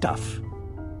stuff.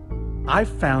 I've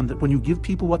found that when you give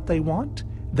people what they want,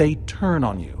 they turn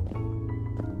on you.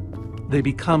 They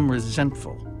become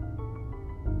resentful.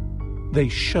 They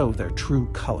show their true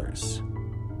colors.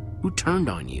 Who turned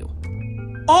on you?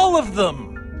 All of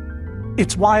them!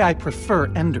 It's why I prefer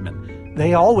Endermen.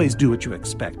 They always do what you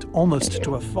expect, almost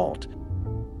to a fault.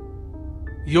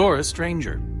 You're a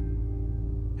stranger.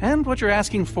 And what you're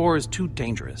asking for is too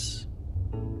dangerous.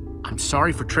 I'm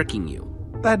sorry for tricking you.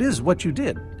 That is what you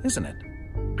did, isn't it?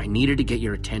 I needed to get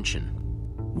your attention.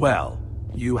 Well,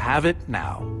 you have it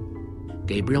now.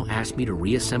 Gabriel asked me to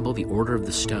reassemble the Order of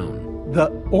the Stone. The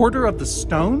Order of the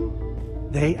Stone?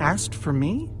 They asked for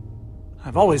me?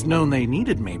 I've always known they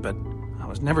needed me, but I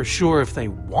was never sure if they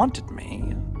wanted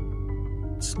me.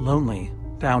 It's lonely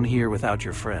down here without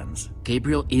your friends.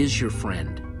 Gabriel is your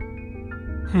friend.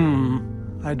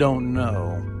 I don't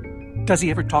know. Does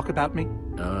he ever talk about me?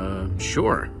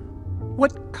 Sure.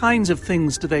 What kinds of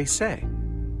things do they say?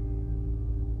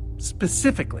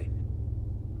 Specifically.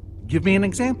 Give me an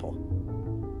example.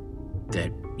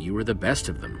 That you were the best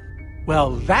of them.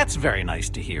 Well, that's very nice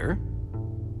to hear.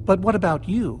 But what about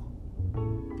you?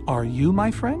 Are you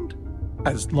my friend?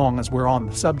 As long as we're on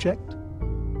the subject?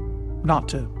 Not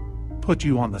to put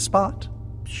you on the spot.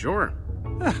 Sure.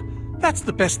 That's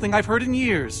the best thing I've heard in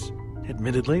years.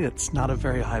 Admittedly, it's not a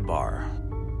very high bar.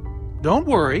 Don't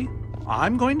worry,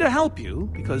 I'm going to help you,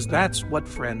 because that's what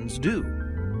friends do.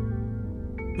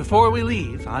 Before we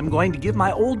leave, I'm going to give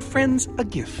my old friends a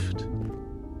gift.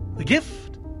 The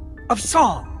gift of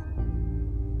song.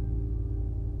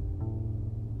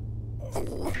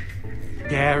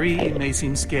 Gary may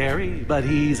seem scary, but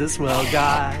he's a swell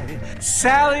guy.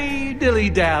 Sally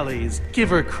dilly-dallies, give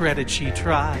her credit, she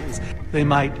tries. They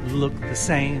might look the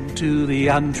same to the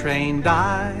untrained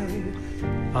eye,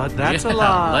 but that's a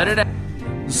lie. Let it out.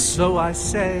 So I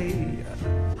say...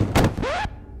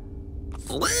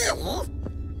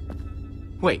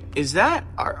 Wait, is that...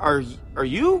 Are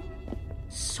you?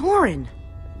 Soren!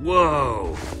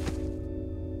 Whoa.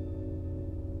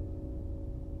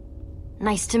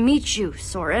 Nice to meet you,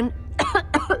 Soren.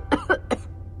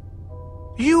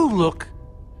 You look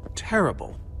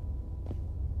terrible.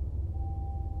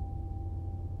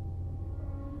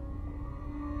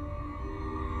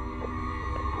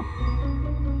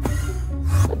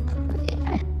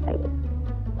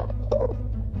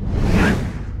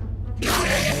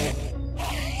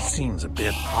 Seems a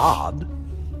bit odd.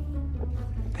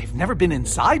 They've never been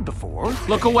inside before.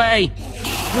 Look away!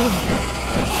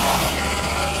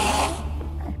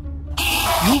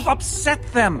 You've upset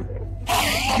them.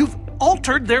 You've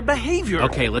altered their behavior.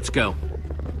 Okay, let's go.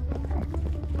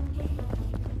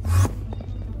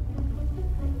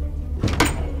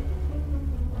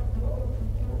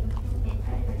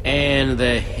 And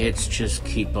the hits just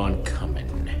keep on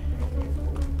coming.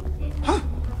 Huh?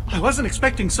 I wasn't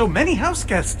expecting so many house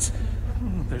guests.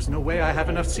 There's no way I have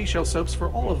enough seashell soaps for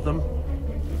all of them.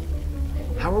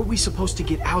 How are we supposed to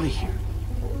get out of here?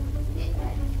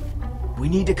 We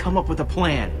need to come up with a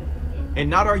plan. And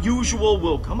not our usual,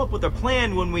 we'll come up with a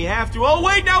plan when we have to. Oh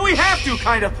wait, now we have to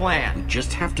kind of plan. We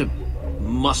just have to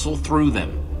muscle through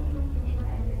them.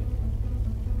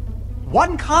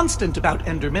 One constant about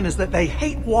Endermen is that they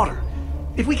hate water.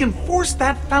 If we can force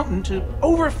that fountain to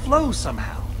overflow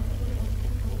somehow.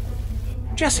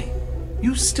 Jesse,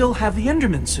 you still have the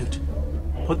Enderman suit.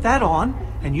 Put that on,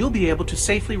 and you'll be able to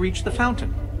safely reach the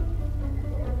fountain.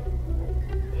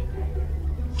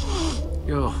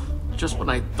 Ugh, just when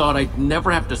I thought I'd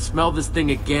never have to smell this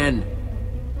thing again.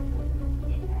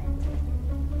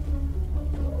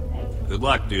 Good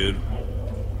luck, dude.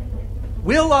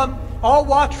 We'll, all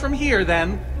watch from here,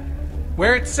 then,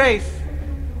 where it's safe.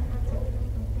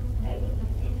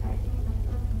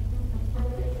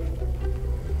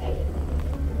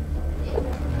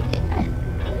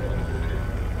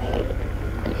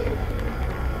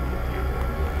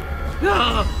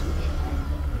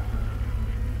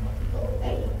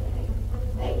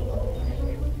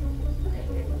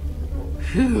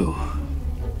 Phew.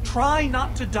 Try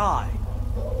not to die.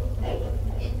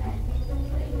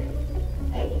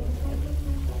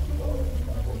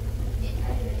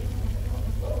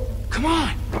 Come on!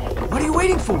 What are you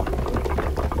waiting for?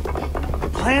 The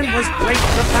plan was break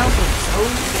the fountain, so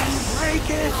break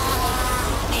it!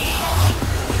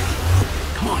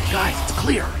 Come on, guys, it's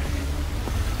clear.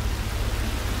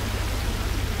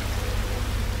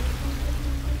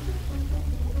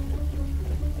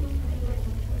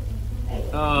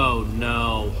 Oh,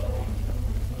 no.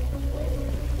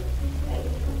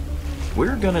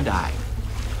 We're gonna die.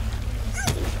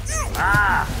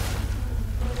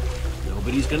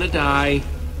 Nobody's gonna die,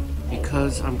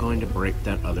 because I'm going to break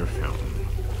that other fountain.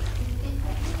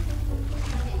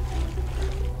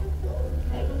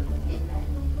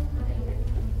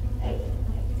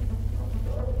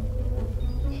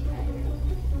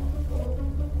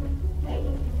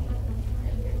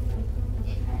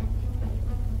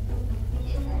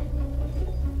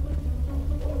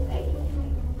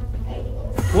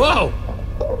 Whoa!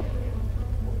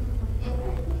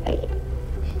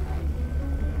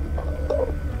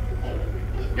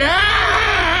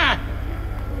 Ah!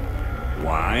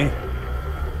 Why?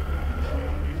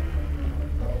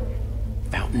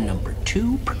 Fountain number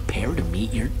 2, prepare to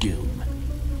meet your doom.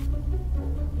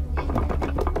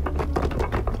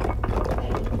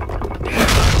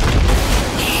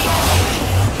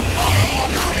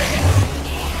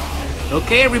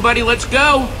 Okay, everybody, let's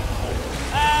go!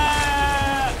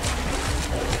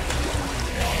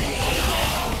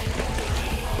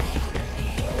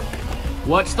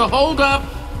 What's the holdup?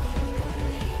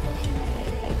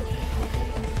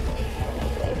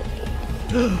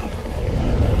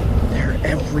 They're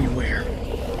everywhere.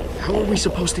 How are we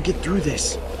supposed to get through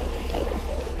this?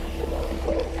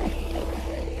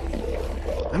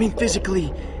 I mean,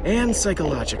 physically and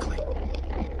psychologically.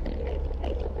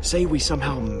 Say we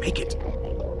somehow make it.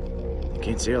 You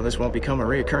can't see how this won't become a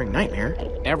reoccurring nightmare.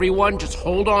 Everyone, just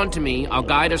hold on to me. I'll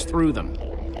guide us through them.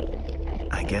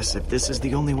 I guess if this is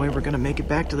the only way we're gonna make it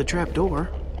back to the trap door.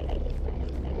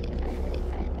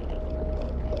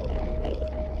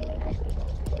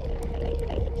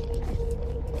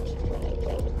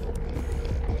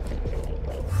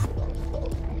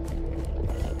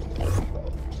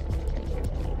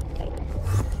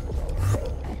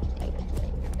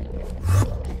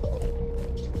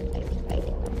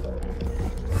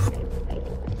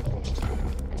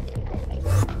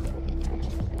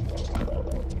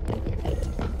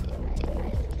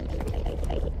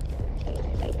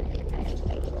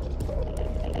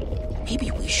 Maybe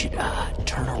we should,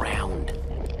 turn around.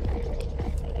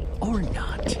 Or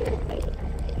not.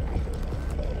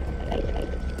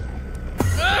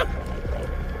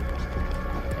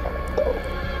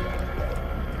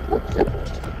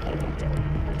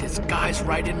 This guy's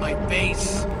right in my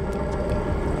face.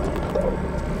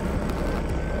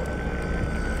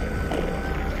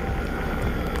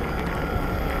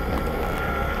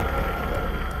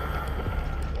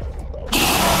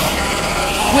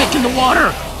 Quick, in the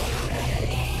water!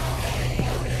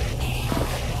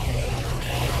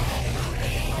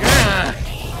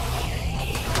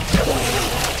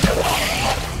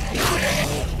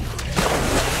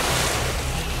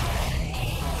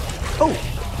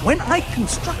 When I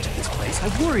constructed this place, I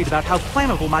worried about how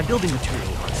flammable my building material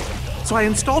was. So I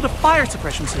installed a fire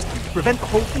suppression system to prevent the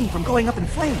whole thing from going up in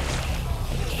flames.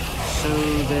 So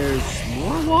there's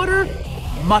more water?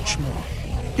 Much more.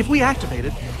 If we activate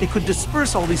it, it could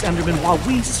disperse all these Endermen while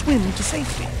we swim to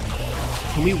safety.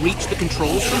 Can we reach the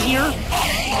controls from here?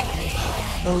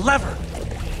 The lever.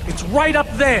 It's right up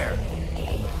there.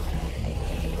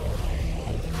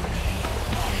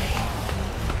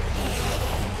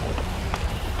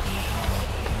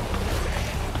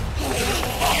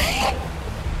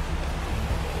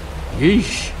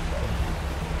 Yeesh.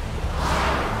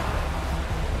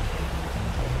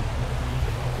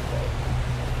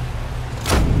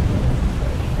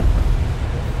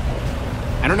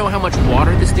 I don't know how much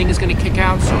water this thing is going to kick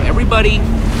out, so everybody...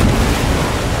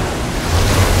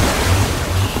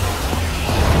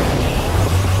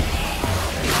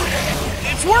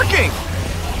 working!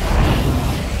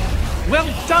 Well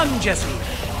done, Jesse.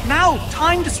 Now,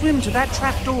 time to swim to that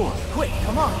trap door. Quick,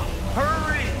 come on.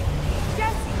 Hurry!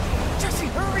 Jesse,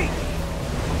 hurry!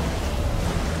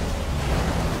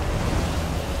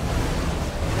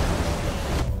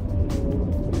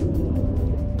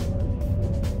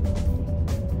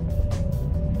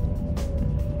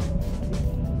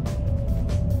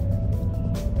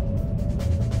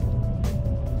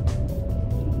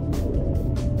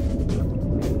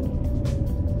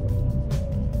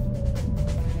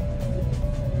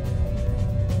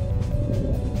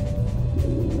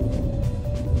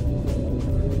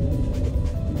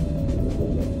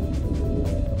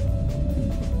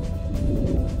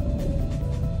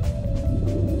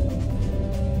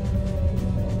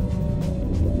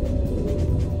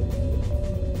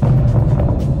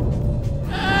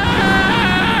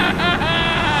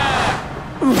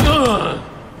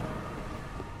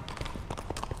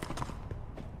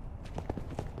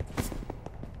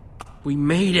 We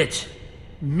made it!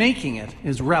 Making it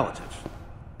is relative.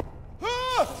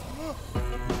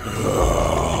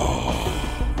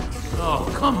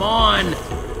 Oh, come on!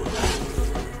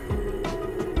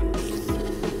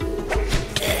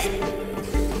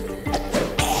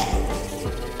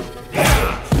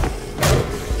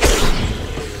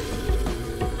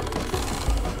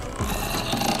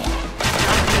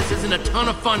 This isn't a ton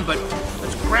of fun, but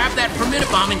let's grab that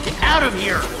Formidabomb and get out of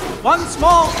here! One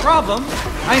small problem.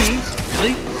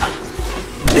 Really?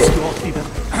 This will keep it.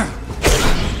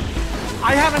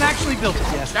 I haven't actually built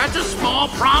it yet. That's a small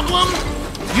problem?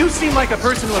 You seem like a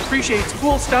person who appreciates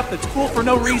cool stuff that's cool for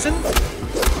no reason.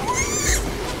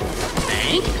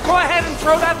 Hank? Go ahead and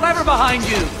throw that lever behind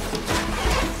you.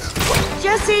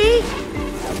 Jesse!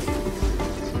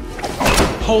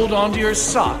 Hold on to your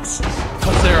socks,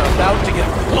 because they're about to get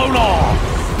blown off.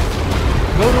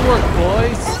 Go to work,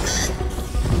 boys.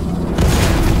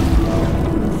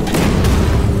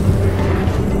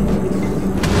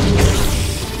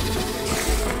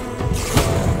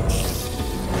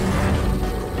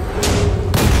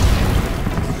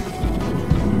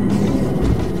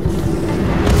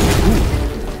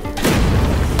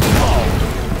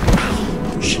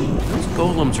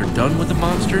 Golems are done with the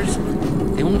monsters?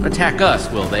 They won't attack us,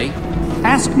 will they?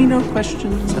 Ask me no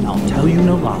questions, and I'll tell you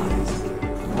no lies.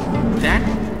 That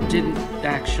didn't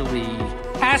actually...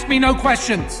 Ask me no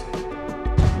questions!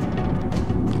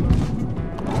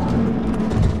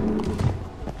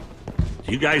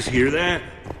 Do you guys hear that?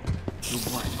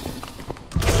 What?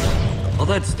 All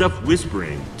that stuff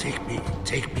whispering, take me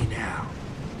now.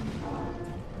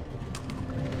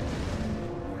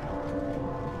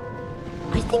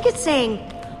 I think it's saying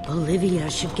Olivia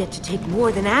should get to take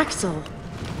more than Axel.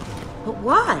 But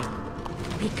why?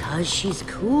 Because she's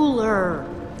cooler.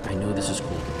 I know this is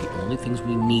cool, but the only things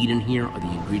we need in here are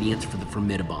the ingredients for the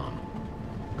Formidabomb.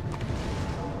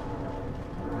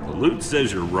 The loot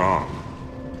says you're wrong.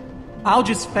 I'll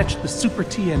just fetch the Super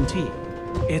TNT.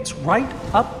 It's right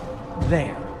up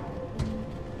there.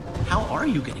 How are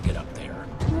you gonna get up there?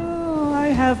 Oh, I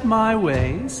have my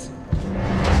ways.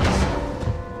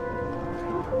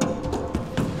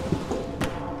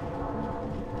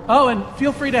 Oh, and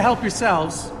feel free to help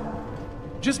yourselves.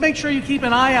 Just make sure you keep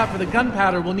an eye out for the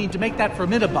gunpowder we'll need to make that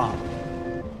Formidabomb.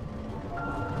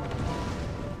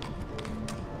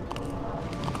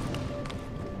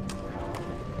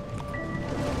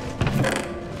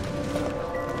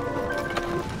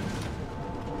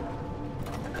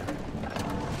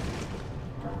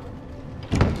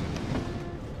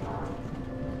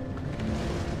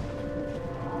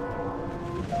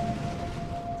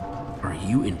 Are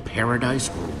you in paradise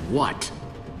or what?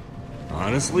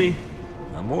 Honestly,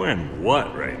 I'm wearing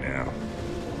what right now?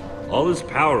 All this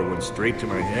power went straight to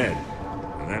my head,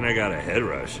 and then I got a head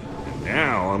rush, and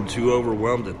now I'm too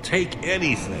overwhelmed to take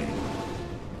anything.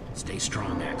 Stay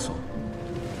strong, Axel.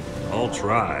 I'll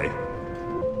try.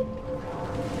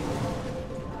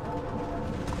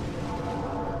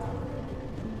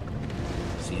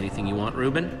 See anything you want,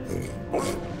 Reuben?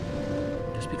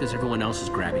 Just because everyone else is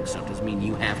grabbing stuff doesn't mean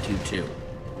you have to, too.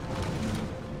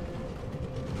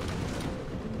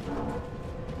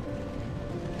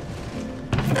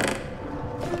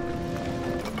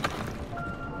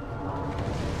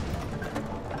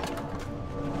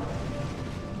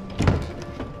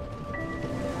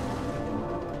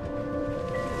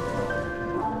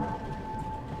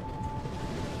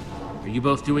 Are you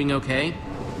both doing okay?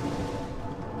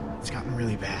 It's gotten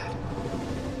really bad.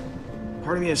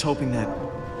 Part of me is hoping that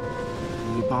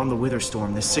when we bomb the Wither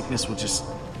Storm, this sickness will just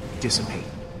dissipate.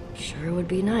 Sure would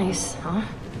be nice, huh?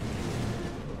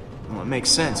 Well, it makes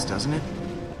sense, doesn't it?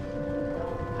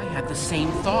 I had the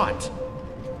same thought.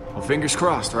 Well, fingers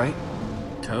crossed, right?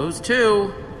 Toes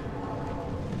too.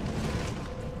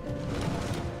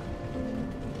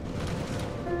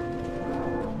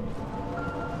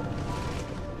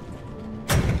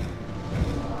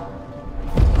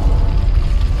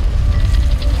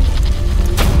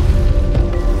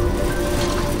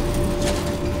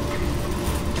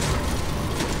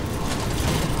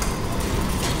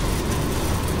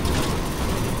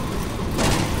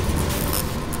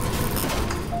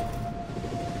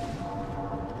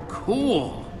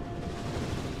 Cool.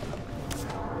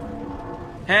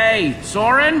 Hey,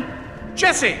 Soren?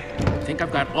 Jesse! I think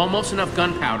I've got almost enough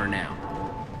gunpowder now.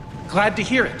 Glad to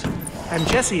hear it. And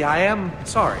Jesse, I am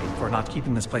sorry for not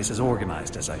keeping this place as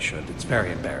organized as I should. It's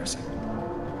very embarrassing.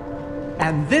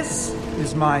 And this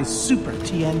is my Super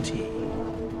TNT.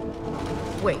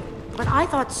 Wait, but I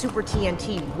thought Super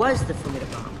TNT was the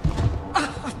formidable.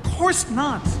 Of course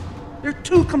not. They're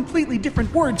two completely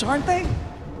different words, aren't they?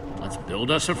 Let's build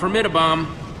us a formidabomb.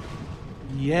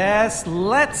 Yes,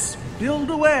 let's build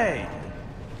away.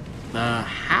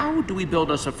 How do we build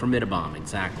us a formidabomb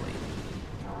exactly?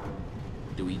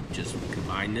 Do we just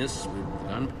combine this with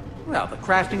gun? Well, the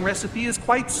crafting recipe is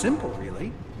quite simple,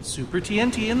 really. Super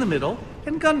TNT in the middle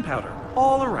and gunpowder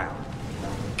all around.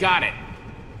 Got it.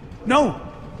 No.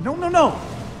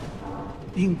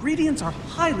 The ingredients are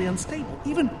highly unstable.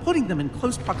 Even putting them in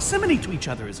close proximity to each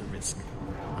other is a risk.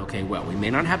 Okay, well, we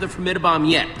may not have the formidabomb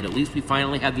yet, but at least we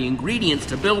finally have the ingredients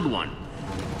to build one.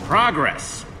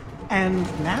 Progress. And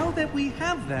now that we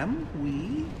have them,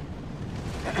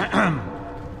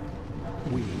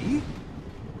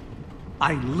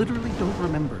 I literally don't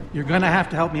remember. You're gonna have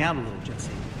to help me out a little,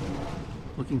 Jesse.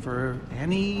 Looking for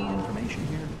any information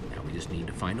here. Now we just need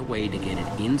to find a way to get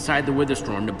it inside the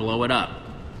Witherstorm to blow it up.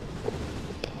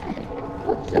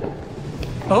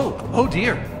 Oh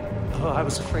dear. Oh, I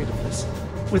was afraid of this.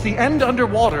 With the end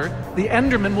underwater, the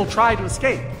Endermen will try to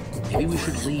escape. Maybe we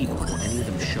should leave before any of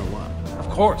them show up.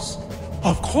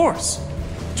 Of course.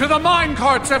 To the mine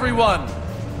carts, everyone!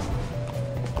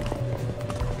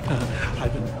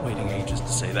 I've been waiting ages to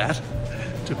say that.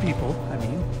 To people, I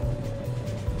mean.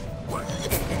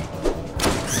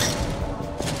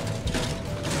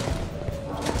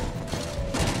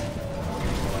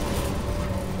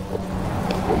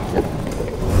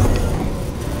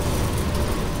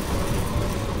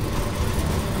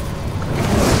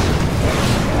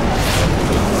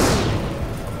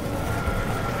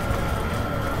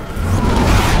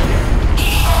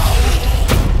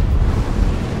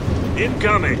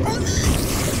 Incoming!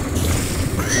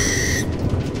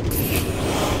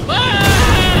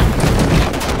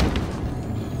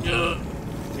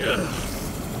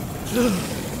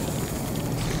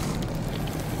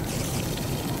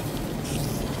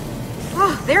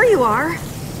 Oh, there you are.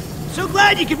 So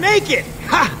glad you could make it!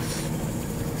 Ha!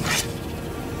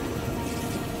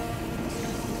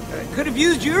 I could have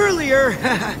used you earlier.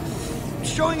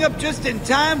 Showing up just in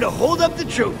time to hold up the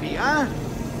trophy, huh?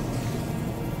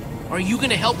 Are you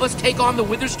gonna help us take on the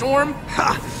Witherstorm?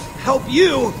 Ha! Help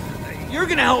you? You're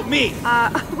gonna help me.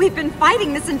 We've been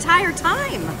fighting this entire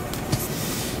time.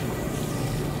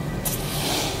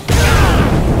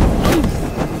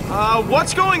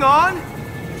 What's going on?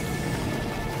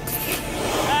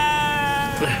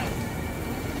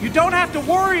 You don't have to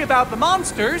worry about the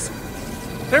monsters.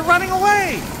 They're running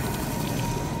away.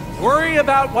 Worry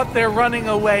about what they're running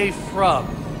away from.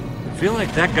 I feel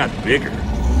like that got bigger.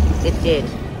 It did.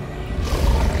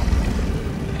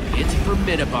 It's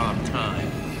formidabomb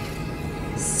time.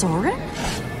 Soren?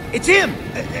 It's him!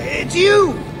 It's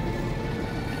you!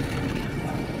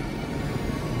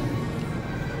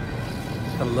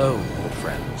 Hello, old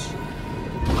friends.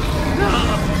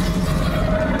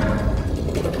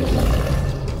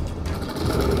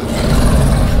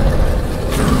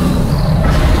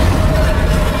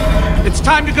 It's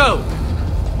time to go.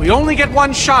 We only get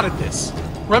one shot at this.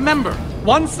 Remember,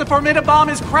 once the formidabomb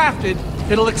is crafted,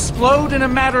 it'll explode in a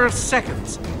matter of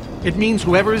seconds. It means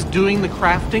whoever is doing the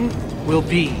crafting will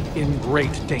be in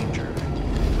great danger.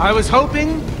 I was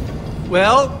hoping,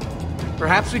 well,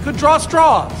 perhaps we could draw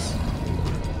straws.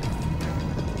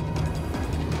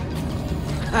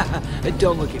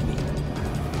 Don't look at me.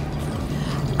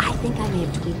 I think I may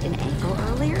have tweaked an ankle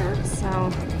earlier, so...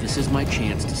 This is my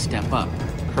chance to step up.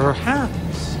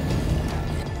 Perhaps.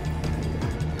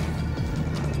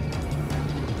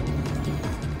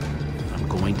 I'm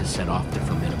going to set off the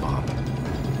formidabomb.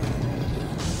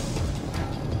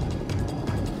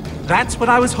 That's what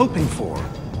I was hoping for.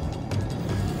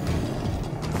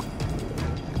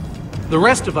 The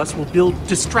rest of us will build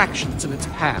distractions in its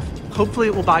path. Hopefully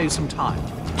it will buy you some time.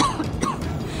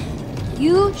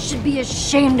 You should be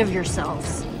ashamed of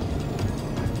yourselves.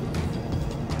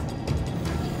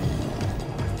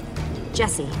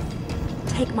 Jesse,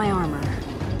 take my armor.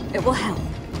 It will help.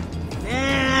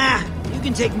 Nah, you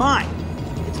can take mine.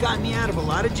 It's gotten me out of a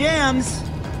lot of jams.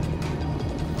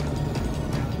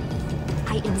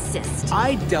 I insist.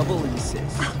 I double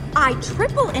insist. I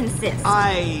triple insist.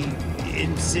 I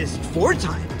insist 4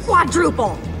 times.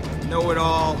 Quadruple!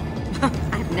 Know-it-all.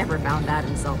 I've never found that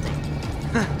insulting.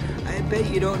 I bet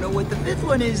you don't know what the 5th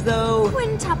one is, though.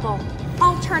 Quintuple.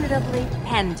 Alternatively,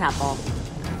 pentuple.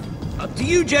 Up to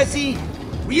you, Jesse.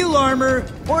 Real armor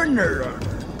or nerd armor?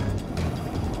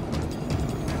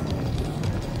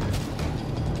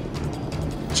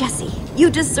 Jesse, you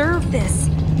deserve this.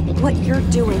 What you're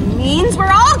doing means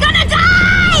we're all gonna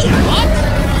die! What?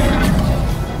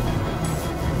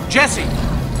 Jesse,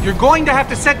 you're going to have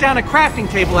to set down a crafting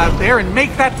table out there and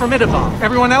make that formidable.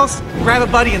 Everyone else, grab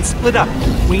a buddy and split up.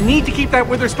 We need to keep that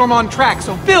Witherstorm on track,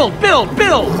 so build, build,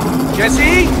 build!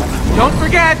 Jesse, don't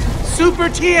forget, Super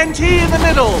TNT in the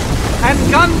middle,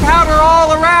 and gunpowder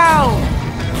all around!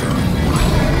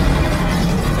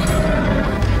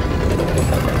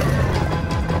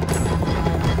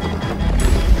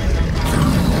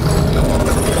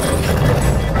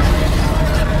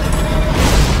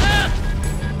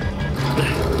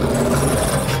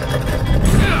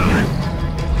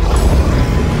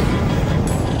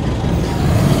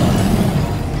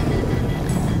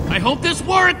 I hope this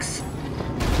works!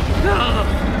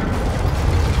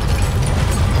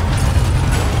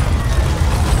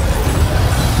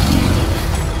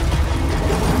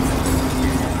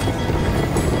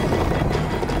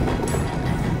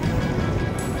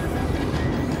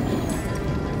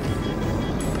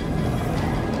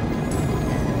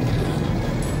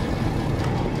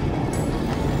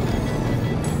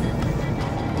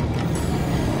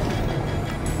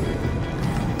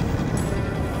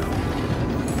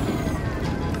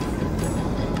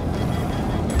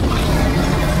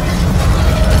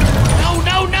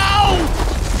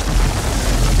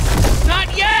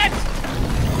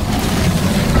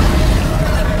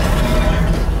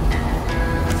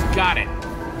 Got it.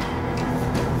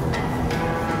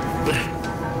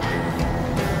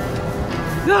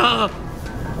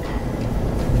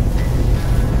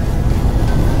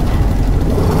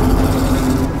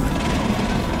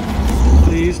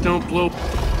 Please don't blow.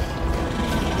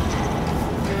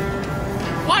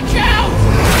 Watch out!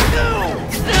 No!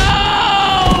 No!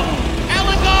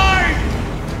 Eligard!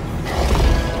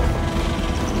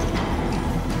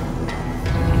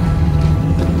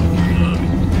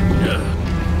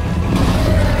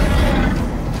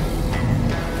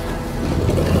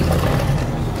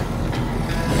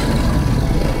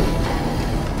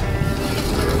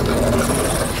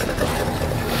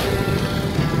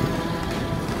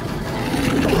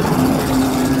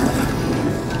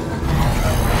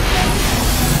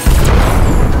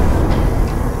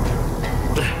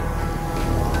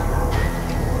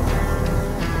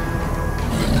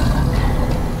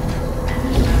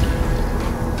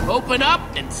 Open up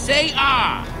and say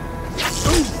ah!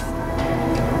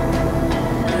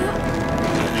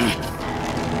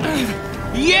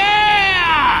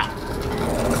 Yeah!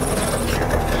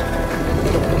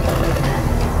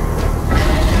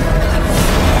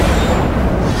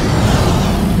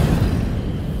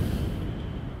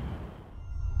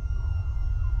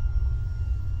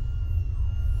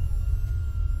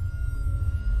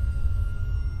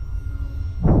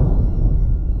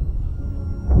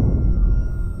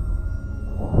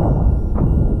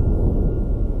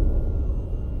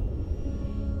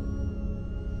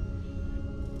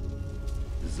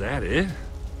 Is that it?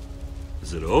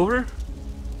 Is it over?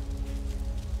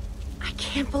 I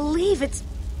can't believe it's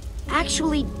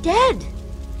actually dead.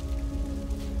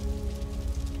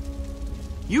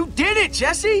 You did it,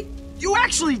 Jesse! You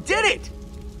actually did it!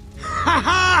 Ha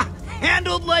ha!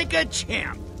 Handled like a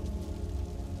champ.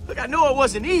 Look, I know it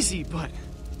wasn't easy, but...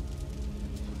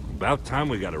 About time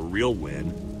we got a real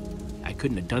win. I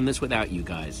couldn't have done this without you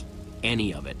guys.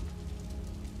 Any of it.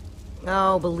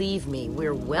 Oh, believe me,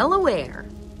 we're well aware.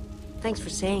 Thanks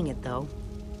for saying it, though.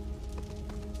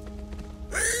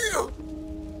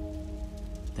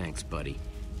 Thanks, buddy.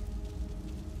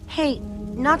 Hey,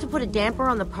 not to put a damper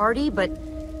on the party, but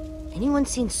anyone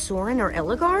seen Soren or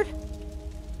Eligard?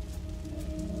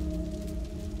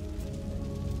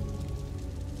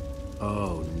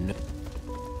 Oh, no.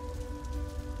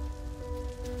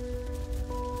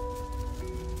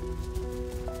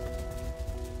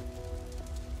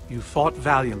 You fought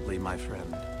valiantly, my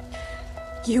friend.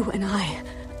 You and I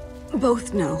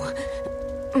both know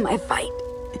my fight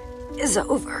is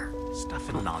over. Stuff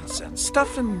and nonsense.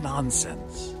 Stuff and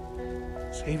nonsense.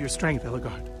 Save your strength,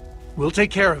 Eligard. We'll take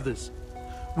care of this.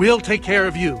 We'll take care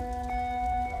of you.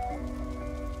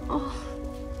 Oh.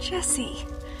 Jesse.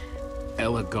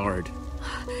 Ellegaard.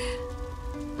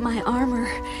 My armor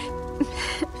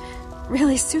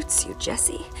really suits you,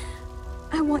 Jesse.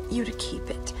 I want you to keep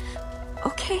it,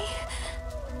 okay?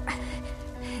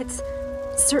 It's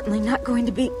certainly not going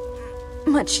to be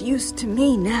much use to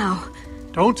me now.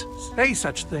 Don't say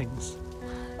such things.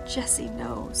 Jesse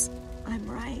knows I'm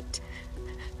right.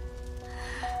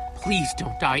 Please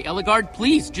don't die, Ellegaard.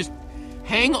 Please, just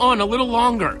hang on a little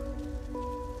longer.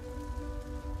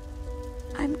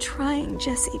 I'm trying,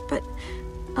 Jesse, but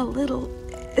a little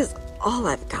is all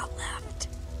I've got left.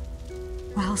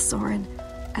 Well, Soren,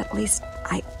 at least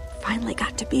I finally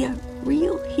got to be a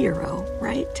real hero,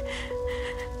 right?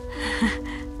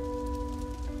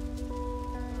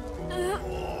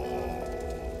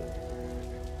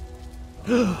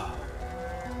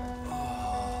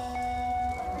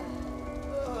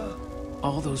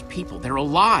 All those people, they're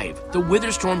alive. The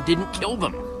Witherstorm didn't kill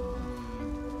them.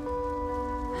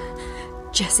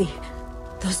 Jesse,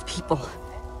 those people,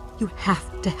 you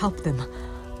have to help them.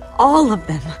 All of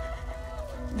them.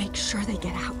 Make sure they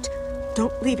get out.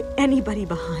 Don't leave anybody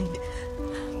behind.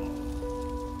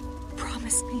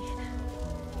 Promise me.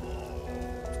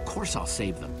 Of course I'll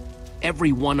save them.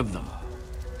 Every one of them.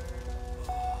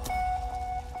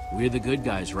 We're the good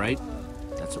guys, right?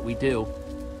 That's what we do.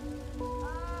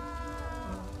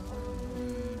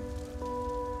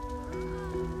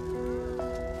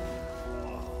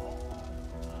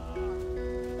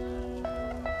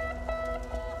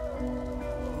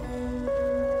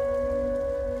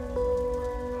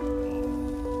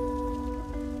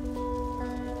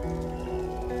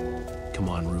 Come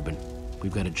on, Reuben.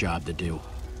 We've got a job to do.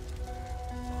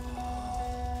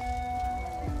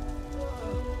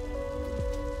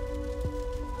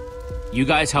 You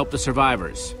guys help the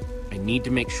survivors. I need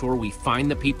to make sure we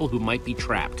find the people who might be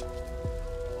trapped.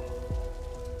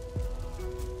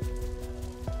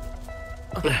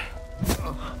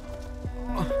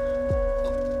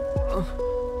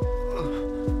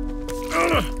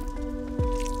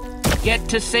 Get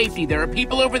to safety. There are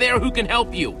people over there who can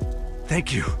help you.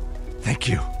 Thank you. Thank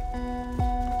you.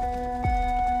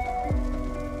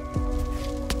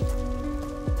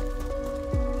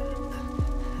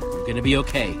 We're gonna be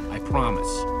okay, I promise.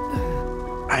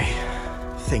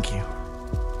 Thank you.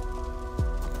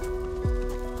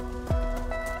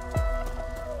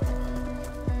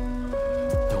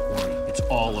 Don't worry, it's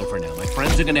all over now. My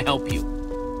friends are gonna help you.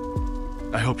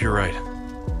 I hope you're right.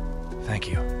 Thank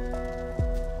you.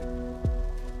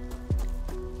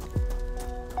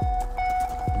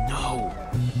 No.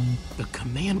 The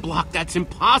command block, that's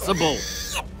impossible.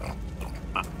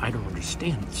 I don't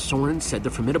understand. Soren said the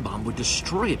Formidabomb would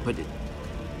destroy it, but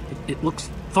it looks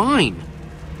fine.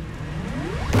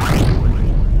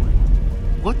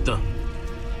 What the?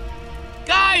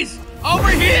 Guys! Over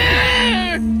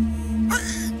here!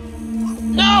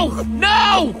 No!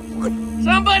 No!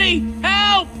 Somebody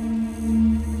help!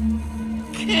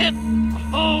 Can't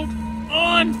hold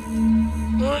on.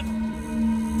 But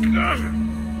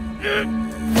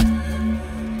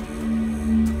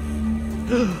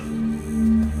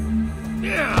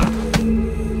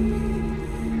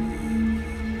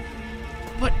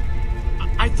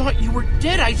I thought you were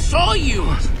dead. I saw you.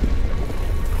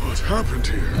 What happened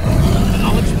here?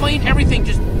 I'll explain everything,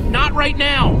 just not right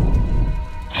now.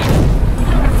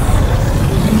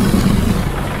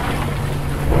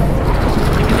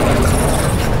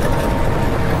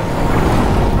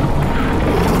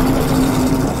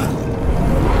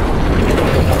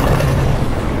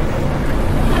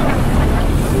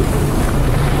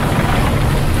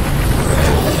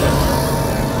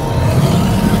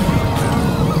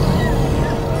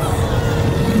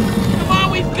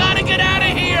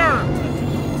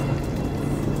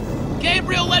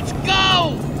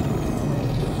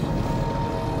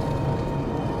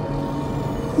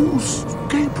 Who's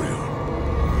Gabriel?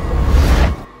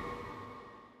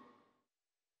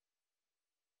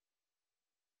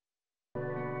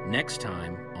 Next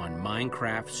time on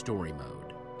Minecraft Story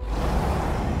Mode.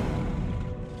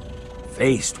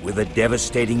 Faced with a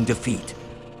devastating defeat,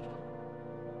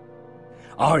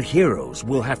 our heroes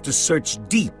will have to search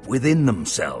deep within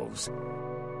themselves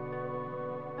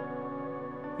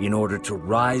in order to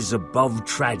rise above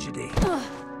tragedy,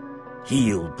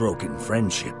 heal broken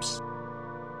friendships,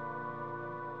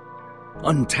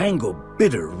 untangle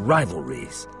bitter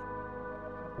rivalries,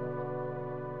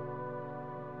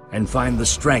 and find the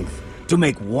strength to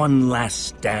make one last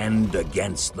stand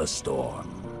against the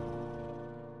storm.